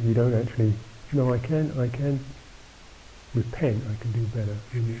karma? You don't actually. No, I can repent. I can do better.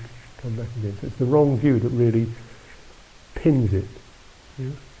 You need to come back again. So it's the wrong view that really pins it.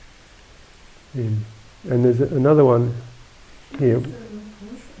 Yeah? And there's another one here.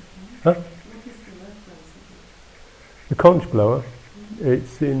 Huh? The conch blower.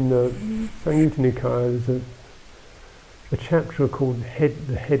 It's in Samyutta Nikaya. There's a chapter called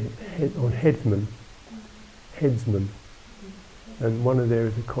headsman, and one of there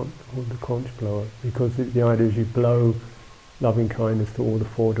is called the conch blower, because the idea is you blow loving kindness to all the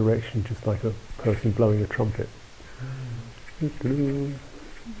 4 directions, just like a person blowing a trumpet. And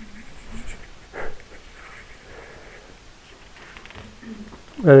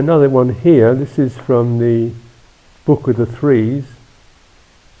another one here. This is from the Book of the Threes.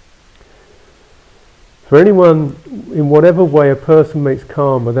 For anyone, in whatever way a person makes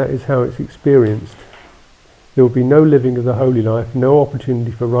karma, that is how it's experienced. There will be no living of the holy life, no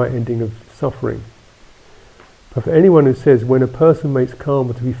opportunity for right ending of suffering. But for anyone who says, when a person makes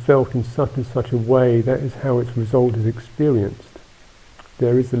karma to be felt in such and such a way, that is how its result is experienced,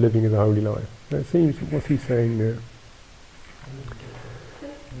 there is the living of the holy life. That seems, what's he saying there?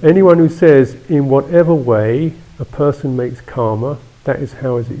 Anyone who says, in whatever way a person makes karma, that is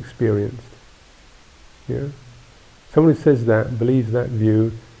how it is experienced. Yeah? Someone who says that and believes that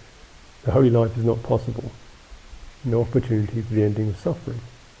view, the holy life is not possible. No opportunity for the ending of suffering.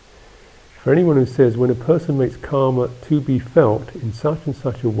 For anyone who says, when a person makes karma to be felt in such and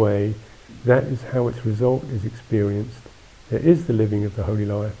such a way, that is how its result is experienced, there is the living of the holy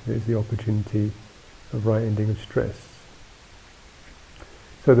life, there is the opportunity of right ending of stress.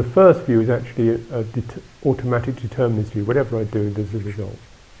 So the first view is actually a automatic determinist view. Whatever I do, there's a result.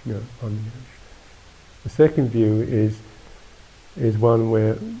 You know, the second view is one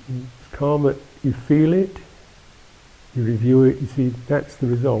where karma, you feel it, you review it, you see that's the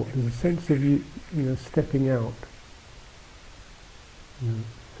result. There's a sense of you stepping out.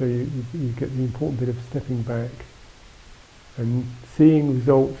 So you get the important bit of stepping back and seeing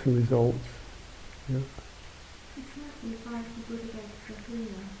results and results. Yeah.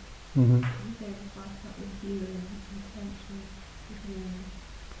 Mm-hmm.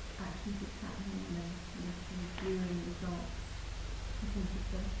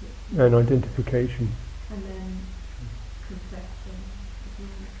 And identification. And then conception.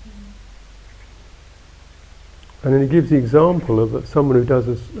 And then he gives the example of someone who does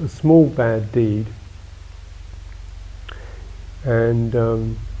a small bad deed, and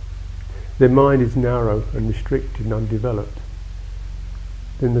their mind is narrow and restricted and undeveloped.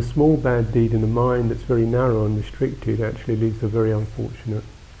 Then the small bad deed in the mind that's very narrow and restricted actually leads to very unfortunate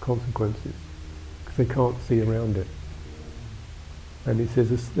consequences, because they can't see around it. And he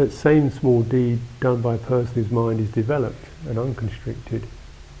says that same small deed done by a person whose mind is developed and unconstricted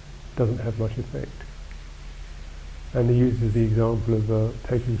doesn't have much effect. And he uses the example of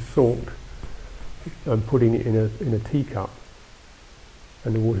taking salt and putting it in a teacup.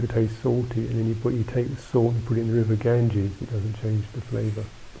 and the water tastes salty, and then you take the salt and put it in the river Ganges, it doesn't change the flavour,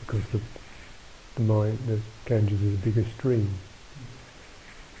 because the Ganges is a bigger stream.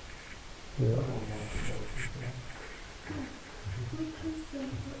 Yeah. Which is the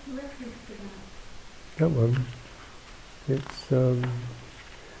reference to that? That one. It's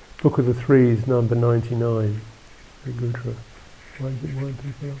Book of the Threes, number 99. Gutra. Why is it one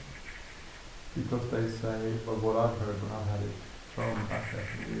people? Because they say, well, what I've heard when I've had it thrown back at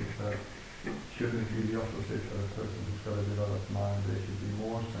me is that shouldn't it be the opposite, that a person who's got a developed mind, they should be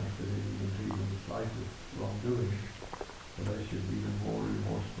more sensitive even to even the slightest wrongdoing. So they should be even more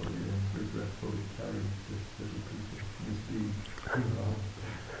remorsefully and regretfully carry this little piece of misdeed, you know.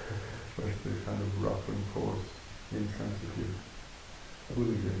 Whereas the kind of rough and coarse, insensitive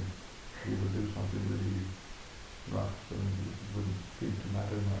hooligan, he would do something really rough and it wouldn't seem to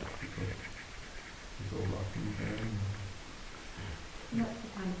matter much because it's all rough and fair. That's the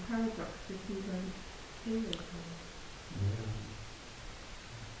kind of paradox that he won't feel it. Yeah.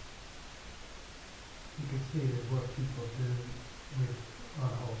 You can see that what people do with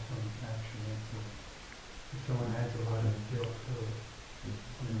unwholesome action, if someone has a lot of guilt to it,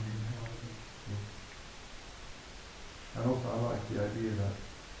 And also I like the idea that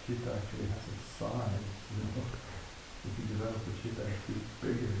Citta actually has a size, you know. If you develop the Citta, it feels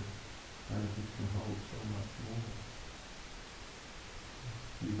bigger and it can hold so much more.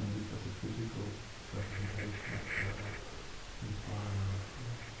 Even because of physical representation of environment.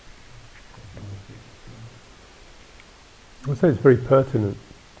 I would say it's very pertinent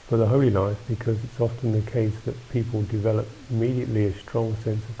for the holy life, because it's often the case that people develop immediately a strong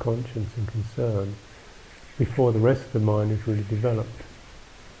sense of conscience and concern before the rest of the mind is really developed.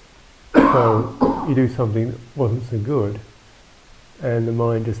 So you do something that wasn't so good, and the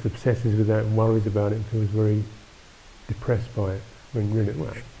mind just obsesses with that and worries about it and feels very depressed by it, when really,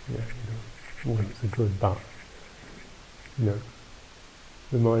 well, yeah, it wasn't so good, but,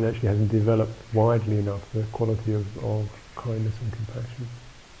 the mind actually hasn't developed widely enough the quality of kindness and compassion.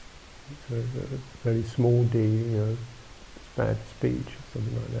 It's a very small d, bad speech or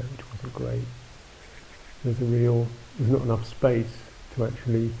something like that, which wasn't great. There's not enough space to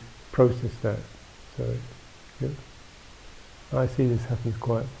actually process that. So, I see this happens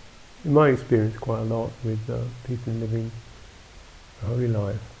in my experience, quite a lot with people living a holy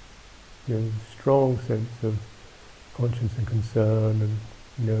life. Strong sense of conscience and concern,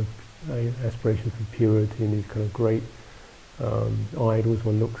 and aspiration for purity, and these kind of great idols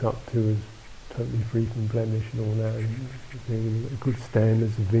one looks up to as totally free from blemish and all that, and good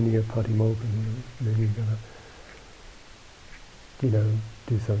standards of vinaya patimokkha, and then you're gonna,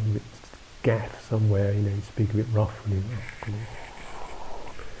 do something a bit gaff somewhere, you speak a bit roughly.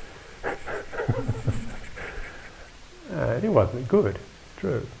 It wasn't good, it's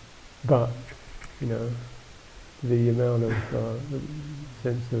true, but the amount of the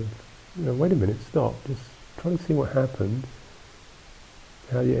sense of wait a minute, stop, just try to see what happened,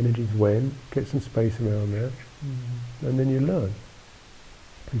 how the energies went, get some space around that, and then you learn.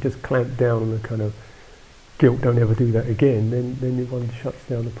 If you just clamp down on the kind of guilt, don't ever do that again, then one shuts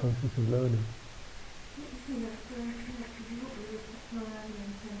down the process of learning.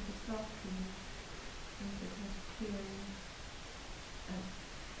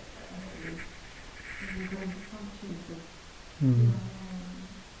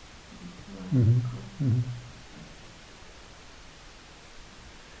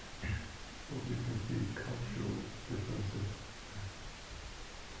 Well, you can see cultural differences.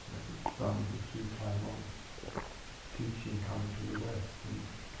 Some who see time on teaching coming to the West and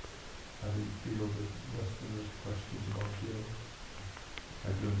having feel that Westerners' questions about guilt.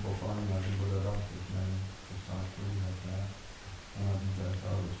 Like Lumpur Fani, I think Buddhadasa's name from South Korea like that. And I think that's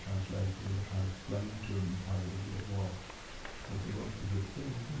how it was translated and trying to explain to him how the guilt was. But it was a good thing,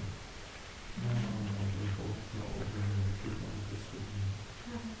 isn't it?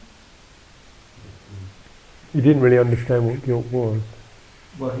 He didn't really understand what guilt was.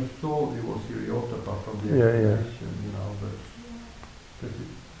 Well, he thought it was Hiriotapa from the explanation, but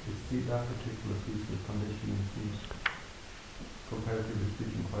because that particular piece of conditioning seems, comparatively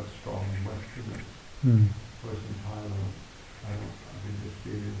speaking, quite strong in Westerners. Whereas in Thailand, I didn't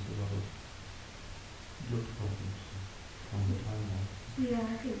experience a lot of guilt problems from the time on. Yeah,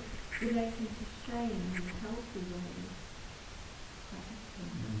 I think relating to shame in a healthy way is quite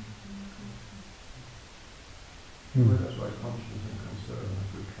different. Well, that's why conscience and concern are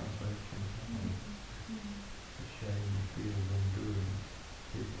good translations. The shame you feel when doing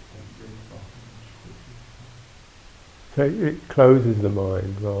it, and guilt often much quicker. So it closes the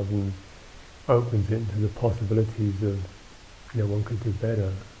mind rather than opens it to the possibilities of one could do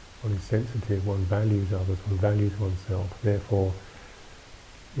better. One is sensitive, one values others, one values oneself. Therefore,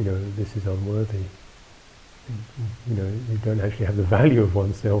 this is unworthy. You don't actually have the value of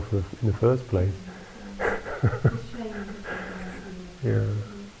oneself in the first place. Yeah.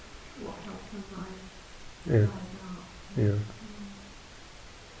 Yeah. Yeah.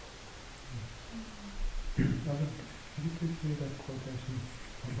 Could you please read that quotation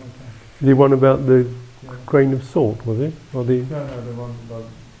about that? The one about the Yeah. grain of salt, was it? Or the No, the one about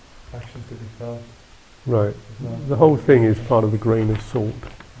actions to be felt. right. No. The whole thing is part of the grain of salt.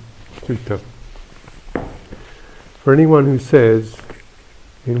 Sutta. For anyone who says,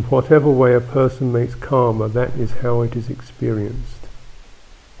 in whatever way a person makes karma, that is how it is experienced.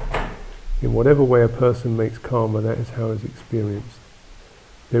 In whatever way a person makes karma, that is how it is experienced.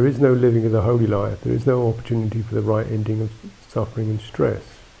 There is no living of the holy life. There is no opportunity for the right ending of suffering and stress.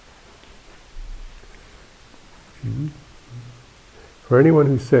 For anyone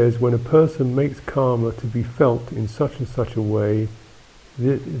who says, when a person makes karma to be felt in such and such a way,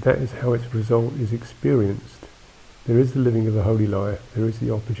 that is how its result is experienced. There is the living of the holy life. There is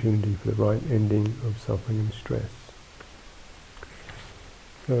the opportunity for the right ending of suffering and stress.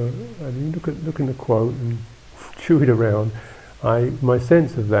 So, look in the quote and chew it around. My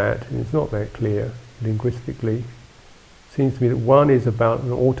sense of that, and it's not that clear linguistically, seems to me that one is about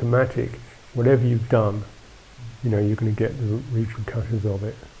an automatic, whatever you've done, you're going to get the repercussions of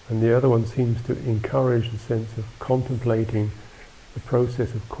it. And the other one seems to encourage the sense of contemplating the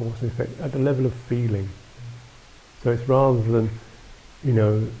process of cause and effect at the level of feeling. So it's rather than,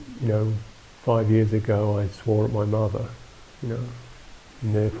 5 years ago I swore at my mother, and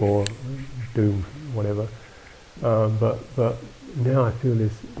therefore doomed, whatever. But now I feel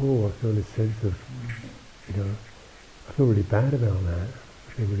this sense of, I feel really bad about that.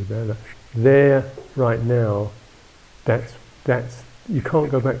 I feel really bad about that. There, right now, that's you can't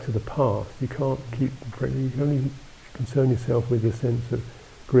go back to the past. You can't you can only concern yourself with the sense of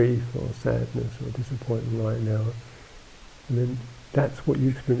grief or sadness or disappointment right now. And then that's what you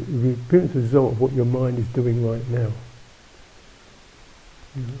experience. You experience the result of what your mind is doing right now.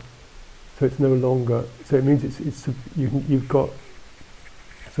 So it's no longer. So it means you've got.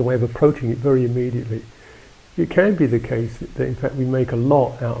 It's a way of approaching it very immediately. It can be the case that in fact we make a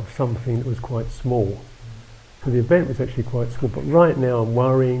lot out of something that was quite small. So the event was actually quite small, but right now I'm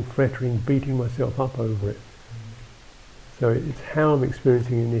worrying, fettering, beating myself up over it. So it's how I'm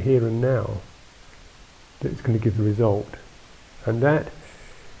experiencing in the here and now that's going to give the result. And that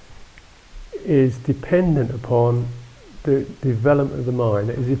is dependent upon the development of the mind.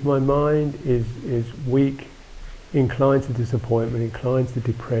 That is, if my mind is weak, inclines to disappointment, inclines to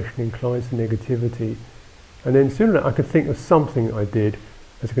depression, inclines to negativity, and then sooner I could think of something I did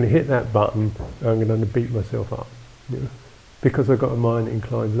that's going to hit that button, and I'm going to beat myself up, because I've got a mind that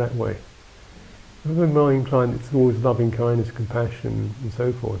inclines that way. If I have a mind inclined it's always loving kindness, compassion, and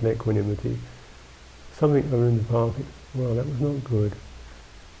so forth, and equanimity, something I remember in the past, well, that was not good,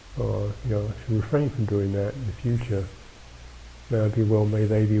 or I should refrain from doing that in the future. May I be well, may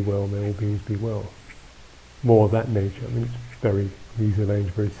they be well, may all beings be well. More of that nature. I mean, these are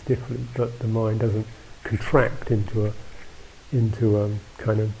arranged very stiffly, but the mind doesn't contract into a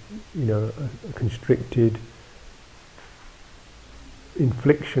kind of, a constricted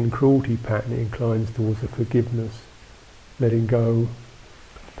infliction, cruelty pattern. It inclines towards a forgiveness, letting go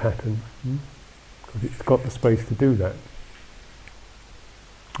pattern, because it's got the space to do that.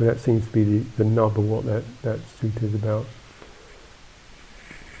 And that seems to be the nub of what that sutta is about,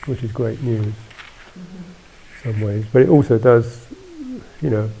 which is great news in some ways. But it also does,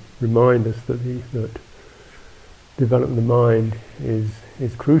 remind us that developing the mind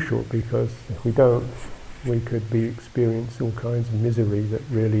is crucial, because if we don't, we could be experiencing all kinds of misery that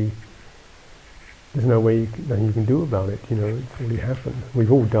really there's nothing you can do about it. It's already happened.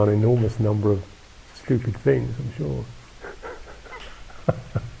 We've all done an enormous number of stupid things, I'm sure,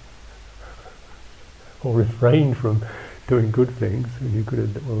 or refrained from doing good things, and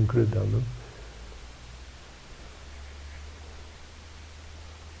one could have done them.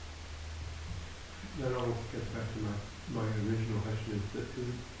 That almost gets back to my original question, is it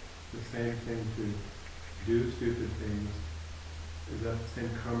the same thing to do stupid things? Is that the same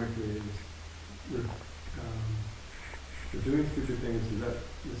karmically as for doing stupid things? Is that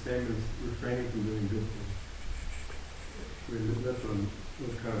the same as refraining from doing good things? I mean, that's what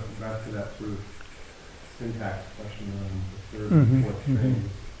was kind of back to that sort of syntax question around the third and fourth strain.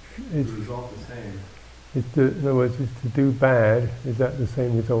 Is the result the same? In other words, is to do bad, is that the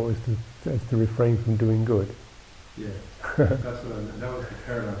same result as to refrain from doing good? Yeah, that's what that was the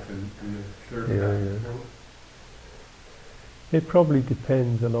paradox in the third. It probably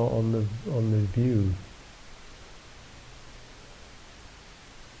depends a lot on the view.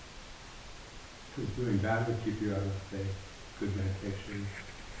 Because doing that would keep you out of, say, good meditation,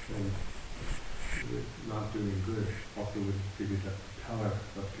 and not doing good also would give you that power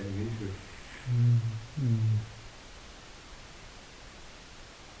of getting into it.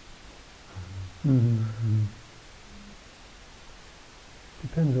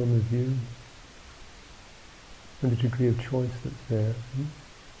 Depends on the view and the degree of choice that's there.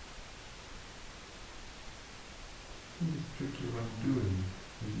 It's tricky when doing,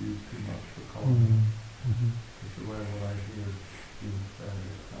 we use too much for calm. Because the way what I hear being said,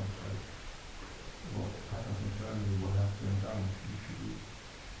 it sounds like what happens internally, what has been done, seems to be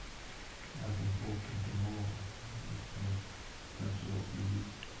as important or more. Depends on what you use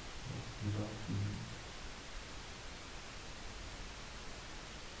without doing.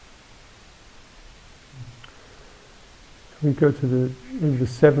 We go to the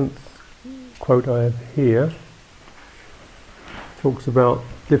seventh quote I have here. Talks about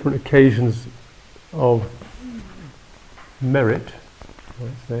different occasions of merit, I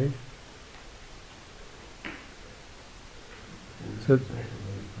might say. So,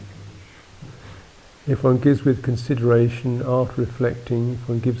 if one gives with consideration after reflecting, if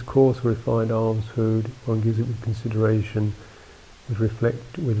one gives coarse or refined alms food, if one gives it with consideration, with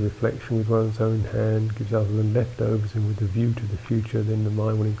reflection with one's own hand, gives other than leftovers and with a view to the future, then the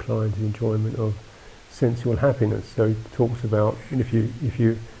mind will incline to the enjoyment of sensual happiness. So he talks about if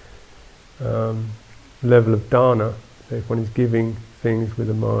you level of dana, so if one is giving things with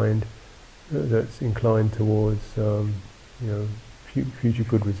a mind that's inclined towards future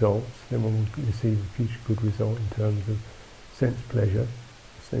good results, then one will receive a future good result in terms of sense pleasure,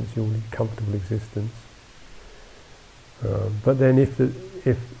 sensually comfortable existence. But then if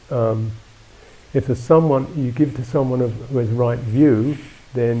there's someone you give to someone who has right view,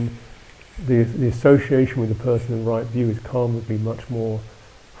 then the association with the person of right view is karmically much more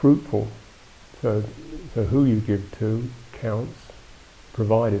fruitful. So who you give to counts,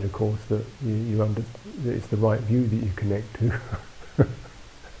 provided, of course, that that it's the right view that you connect to.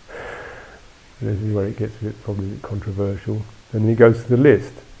 This is where it gets probably a bit controversial. And then he goes to the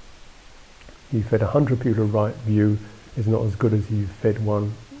list. You fed 100 people of right view is not as good as you fed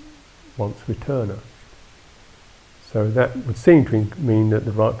one once returner. So that would seem to mean that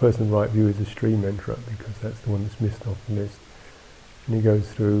the right person of right view is a stream enterer, because that's the one that's missed off the list. And he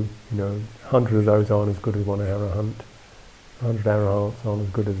goes through, 100 of those aren't as good as one arahant, 100 arahants aren't as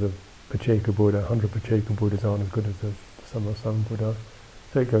good as a Pacheka Buddha, 100 Pacheka Buddhas aren't as good as a Sammasang Buddha.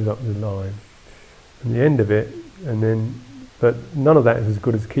 So it goes up the line. And the end of it, but none of that is as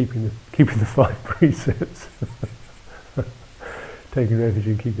good as keeping the 5 precepts. Taking refuge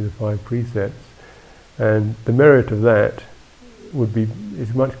in keeping the 5 precepts. And the merit of that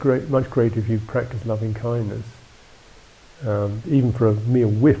is much greater if you practice loving kindness. Even for a mere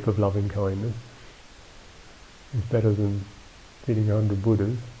whiff of loving kindness is better than feeding 100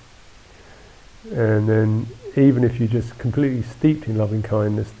 Buddhas. And then even if you're just completely steeped in loving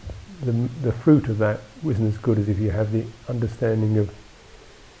kindness, the fruit of that isn't as good as if you have the understanding of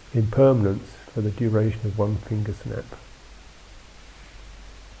impermanence for the duration of one finger snap.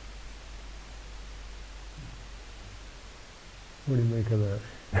 What do you make of that?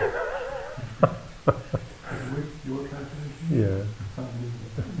 Your translation? Yeah.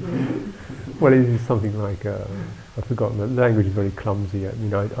 Well, it is something like, I've forgotten, the language is very clumsy. I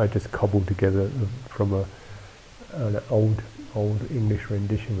mean, I just cobbled together from an old English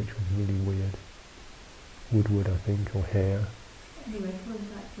rendition, which was really weird. Woodward, I think, or hair. Anyway, coming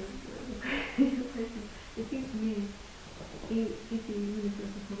back to the question, it seems to me, if you really feel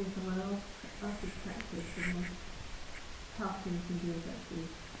supporting someone else's practice, the most tough thing you can do is actually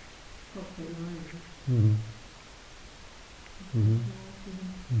cultivate mindfulness. Mm-hmm. Mm-hmm.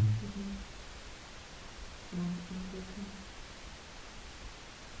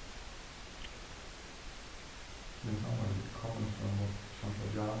 In some ways it comes from what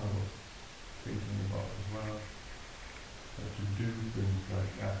Ajahn was thinking about as well, that to do things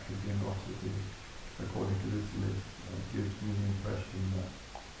like active generosity, according to this list, gives me the impression that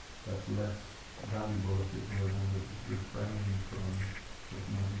that's less valuable if it were than refraining from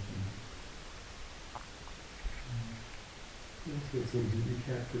certain other things. Yes, it seems that you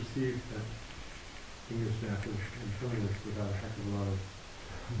can't perceive that finger snap of impermanence without a heck of a lot of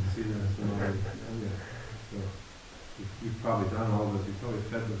seriousness and all that. So you've probably done all those. You've probably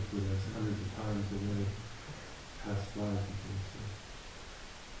fed those Buddhas hundreds of times in many past lives and things. So.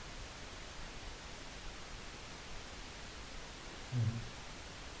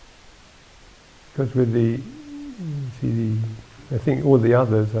 Because with the I think all the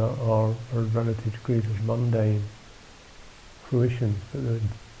others are relative degrees of mundane fruition, but the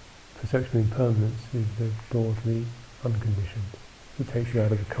perceptual impermanence is the broadly unconditioned. It takes you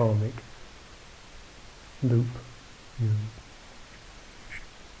out of the karmic loop. You know.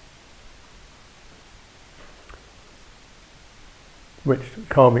 Which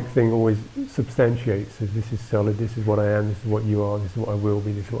karmic thing always substantiates, says this is solid, this is what I am, this is what you are, this is what I will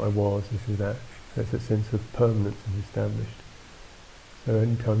be, this is what I was, this is that. That's a sense of permanence is established. So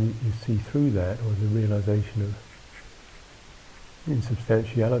anytime you see through that, or the realization of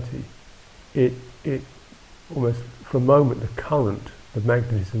insubstantiality, it almost, for a moment, the current, the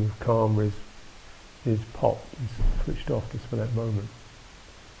magnetism of karma is popped, is switched off just for that moment.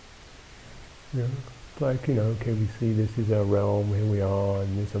 You know, it's like, okay, we see this is our realm, here we are,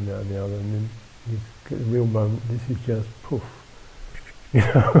 and this and that and the other, and then the real moment, this is just poof.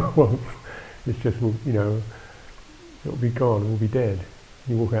 Well, it's just, it'll be gone, we'll be dead.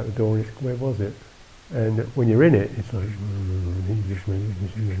 You walk out the door and it's, where was it? And when you're in it, it's like,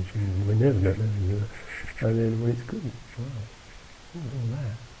 we never know. And then when it's good, wow, what was all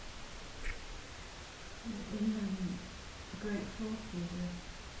that? In great forces,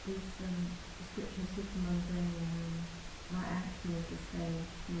 these descriptions of supermundane right action is the same,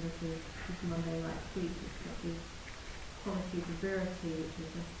 similar to supermundane right speech. It's got these qualities of verity, which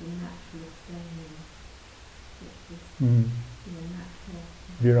is just the natural abstaining, which is natural.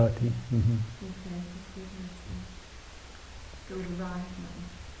 Virati. Go the right one.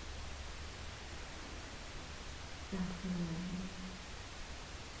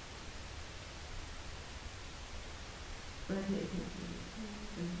 But I think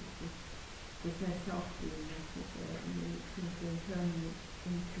there's no self-doing,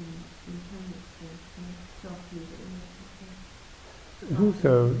 into impermanence, self-doing. There's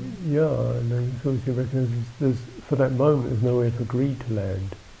also, and then it's also recognized there's, for that moment, there's nowhere for greed to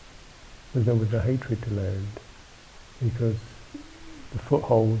land. There's nowhere for hatred to land. Because the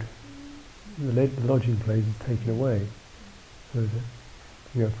foothold, the lodging place is taken away. So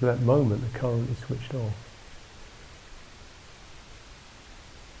that, for that moment, the current is switched off.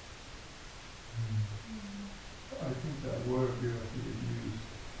 I think that word virati is used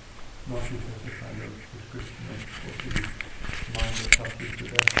not just as a kind of description of what the mind that touches the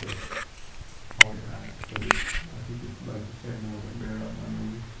depth of how it acts, but I think it's like the same word in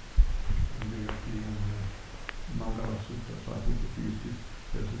Veramani and virati and Mangala Sutta, so I think it's used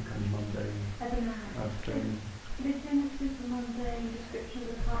as a kind of mundane abstaining. But it's in the supermundane description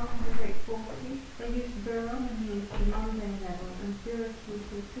of the karma of the great 40. They use Veramani to the mundane level and virati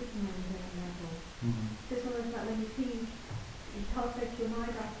to the supermundane level. It's almost like when you see, you can't take your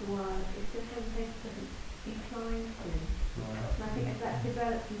mind after a while, it's just one place that it's inclined to. And I think as that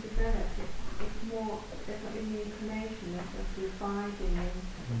develops and develops, it's more, there's not really the inclination, there's just the abiding and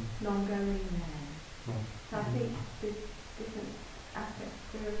non-going there. So I think there's different aspects of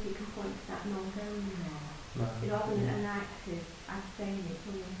spirituality can point to that non-going there. Rather than an active abstaining, it's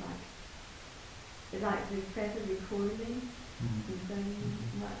almost like the feather recoiling and going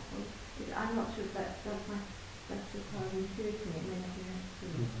like, I'm not sure if that's just how I'm intuiting it, maybe that's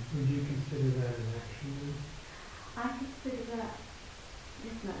true. Would you consider that an action? I consider that,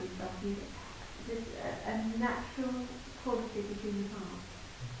 it's not yourself, there's a natural quality between the parts.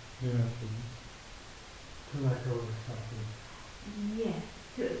 Yeah. To let go of suffering. Yes,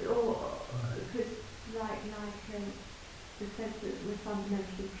 or because like the sense that we're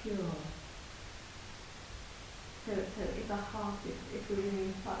fundamentally pure. So if our heart, if we're really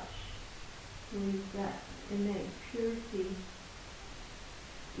in touch with that innate purity,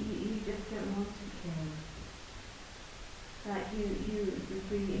 you just don't want to kill. Like you would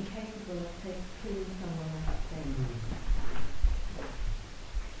be incapable of killing someone, I think.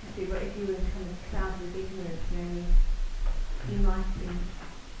 If you were kind of clouded with ignorance, then you might be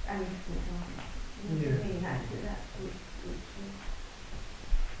arrogant or something. That's which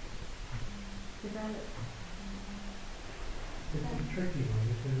develops. It's a tricky one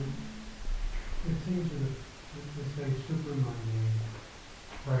because it seems to say supermundane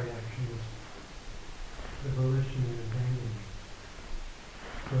right action is the volition and abandonment,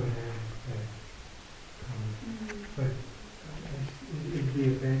 good and bad. But is the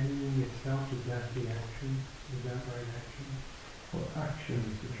abandoning itself, is that the action? Is that right action? Well, action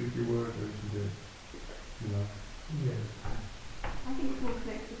is a tricky word, isn't it? Yes. I think it's more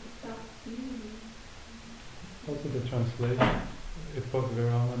connected to self-view. Also the translation, if both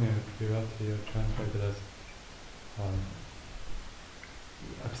Viramani and Virati are translated as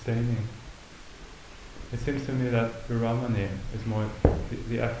abstaining, it seems to me that Viramani is more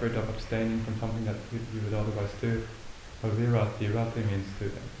the effort of abstaining from something that you would otherwise do, Well, virati means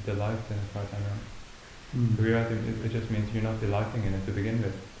to delight in, as far as I know. Mm. Virati, it just means you're not delighting in it to begin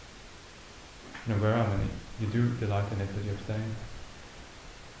with. Varamani, you do delight in it, but you abstain.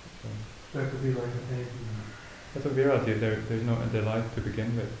 So That could be like a painting. that's a virati. There's no delight to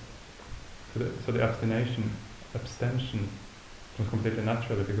begin with. So the abstention comes completely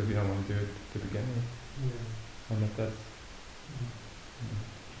naturally because you don't want to do it to begin with. Yeah. And that's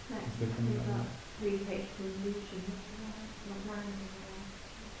Like It's different, something yeah. about hateful illusion, not random.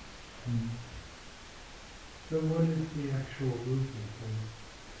 So what is the actual movement then?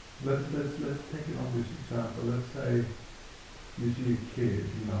 Let's take it on this example. Let's say you see a kid,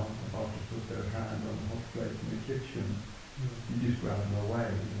 about to put their hand on a hot plate in the kitchen. You just grab them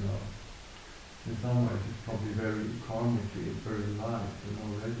away. In some ways it's probably very karmically, it's very light, and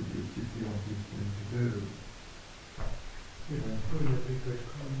already it's just the obvious thing to do. It's pretty good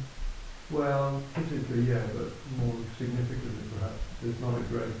comment. Well, physically, yeah, but more significantly perhaps, there's not a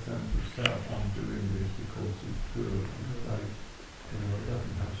great sense of self. I'm doing this because it's good. It's like, it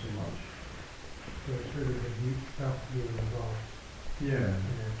doesn't have so much. So it's really the self-view involved. Yeah.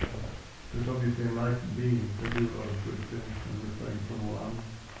 Yeah. There's obviously enlightened beings that do a lot of good things and refrain from all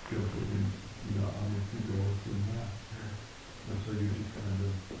unskillful things, uneasy goals and that. And so you just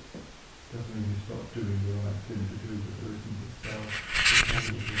doesn't mean you stop doing the right thing to do, but there isn't a self. Can I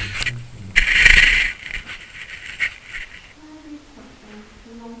read something? It's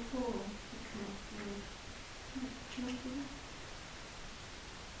a long pause.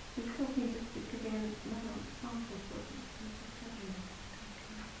 He's talking just giving another example for it.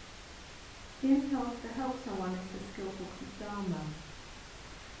 The impulse to help someone is a skillful dharma.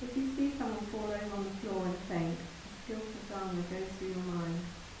 If you see someone fall over on the floor in a faint, a skillful dharma goes through your mind,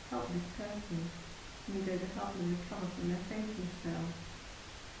 help this person, and you go to help them recover from their fainting spell.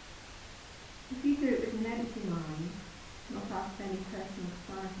 If you do it with an empty mind, not after any personal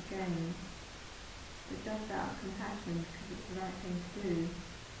society gain, but just out of compassion because it's the right thing to do,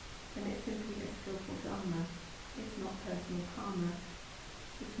 then it's simply a skillful dharma. It's not personal karma.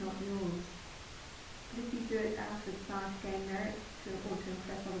 It's not yours. But if you do it out of a desire to gain merit or to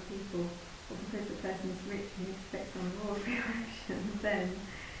impress other people, or because the person is rich and you expect some reward for your action, then,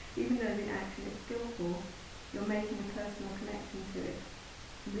 even though the action is skillful, you're making a personal connection to it,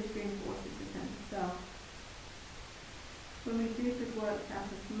 and this reinforces the sense of self. When we do good works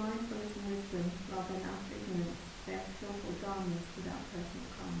out of mindfulness and wisdom rather than out of ignorance, they are skillful dharmas without personal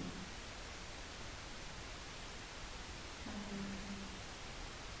karma.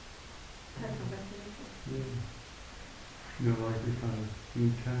 Personal recognition. Yeah. Like the kind of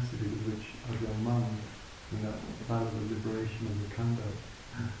intensity with which Ajahn in that battle of liberation of the Kanda,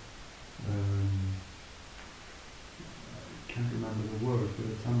 I can't remember the words, but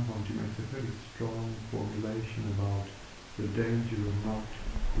at some point he makes a very strong formulation about the danger of not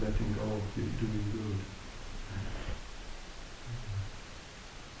letting go of doing good.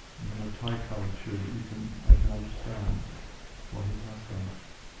 In Thai culture, I can understand what he has done.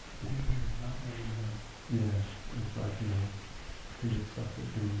 Yeah, it's like, feel stuff that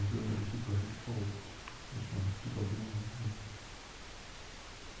doing good is a great fault. Just wants to go down.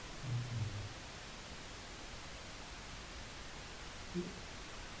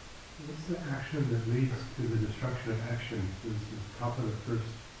 What's the action that leads to the destruction of action? Is the top of the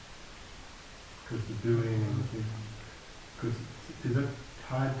first, because the doing and the thing, because is it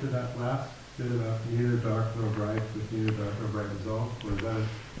tied to that last bit about neither dark nor bright with neither dark nor bright result, or is that an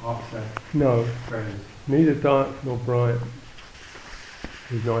offset No, phrase? neither dark nor bright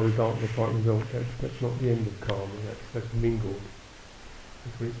is neither dark nor bright result. That's not the end of karma. That's mingled.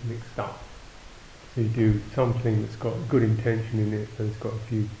 That's when it's mixed up. So you do something that's got good intention in it, but it's got a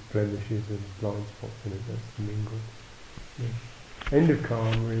few blemishes and blind spots in it. That's mingled. Yeah. End of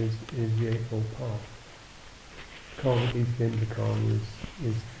karma is the Eightfold Path. Karma, at least the end of karma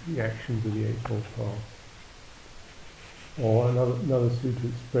is the actions of the Eightfold Path. Or another sutta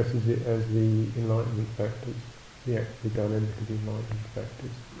expresses it as the enlightenment factors, the actually dynamic of the enlightenment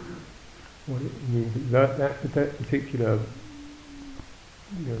factors. What it means that particular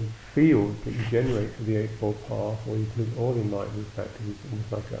field that you generate for the Eightfold Path, or you put all the enlightenment factors, is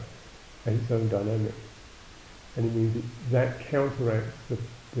almost like has its own dynamic, and it means that counteracts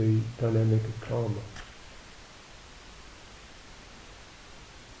the dynamic of karma.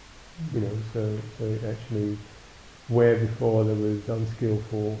 So it actually, where before there was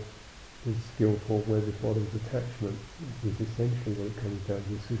unskillful, is skillful. Where before there was attachment, is essentially what it comes down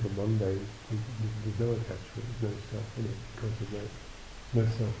to. Super Monday, there's no attachment, there's no self in it because of that. No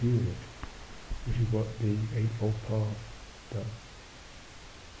self-view in it, which is what the Eightfold Path does.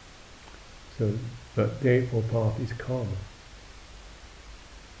 So, but the Eightfold Path is karma.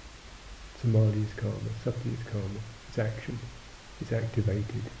 Samadhi is karma, sati is karma. It's action. It's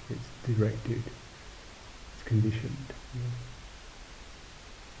activated. It's directed. It's conditioned.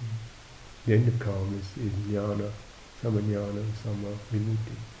 The end of karma is jnana, samajnana, and sama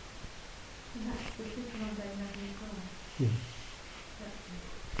vimutti. And that's the Cittaviveka level as well. Yeah.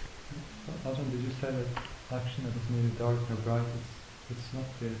 Ajahn, did you say that action that is neither dark nor bright, it's not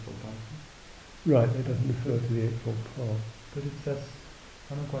the Eightfold Path? Right, that doesn't refer to the Eightfold Path. But it says,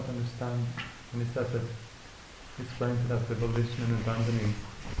 I don't quite understand, when it says that, explains that the volition and abandoning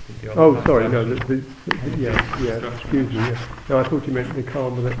the other Oh, path sorry, of no, action. excuse me. Yeah. No, I thought you meant the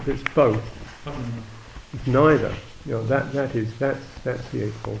karma that's both. Oh, no. It's neither. That's the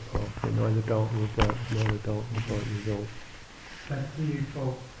Eightfold Path. They're neither dark nor bright, neither dark nor bright result. That's the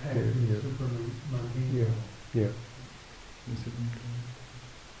Eightfold Path, Yeah, the yeah. super-mundane. Yeah, yeah, Is it-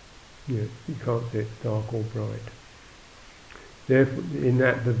 yeah. You can't say it's dark or bright. Therefore, in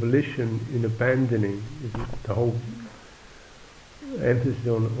that the volition in abandoning, the whole emphasis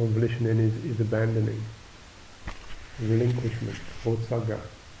on volition then is abandoning, relinquishment, bodhisattva,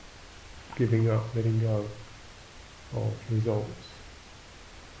 giving up, letting go of results.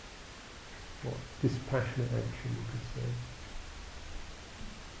 What? Dispassionate action, you could say.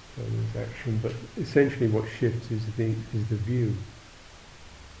 So there's action, but essentially what shifts is the view.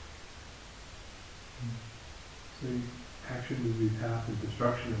 So action would be path, and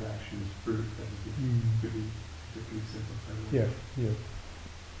destruction of action is fruit. That would be pretty simple. Yeah, yeah.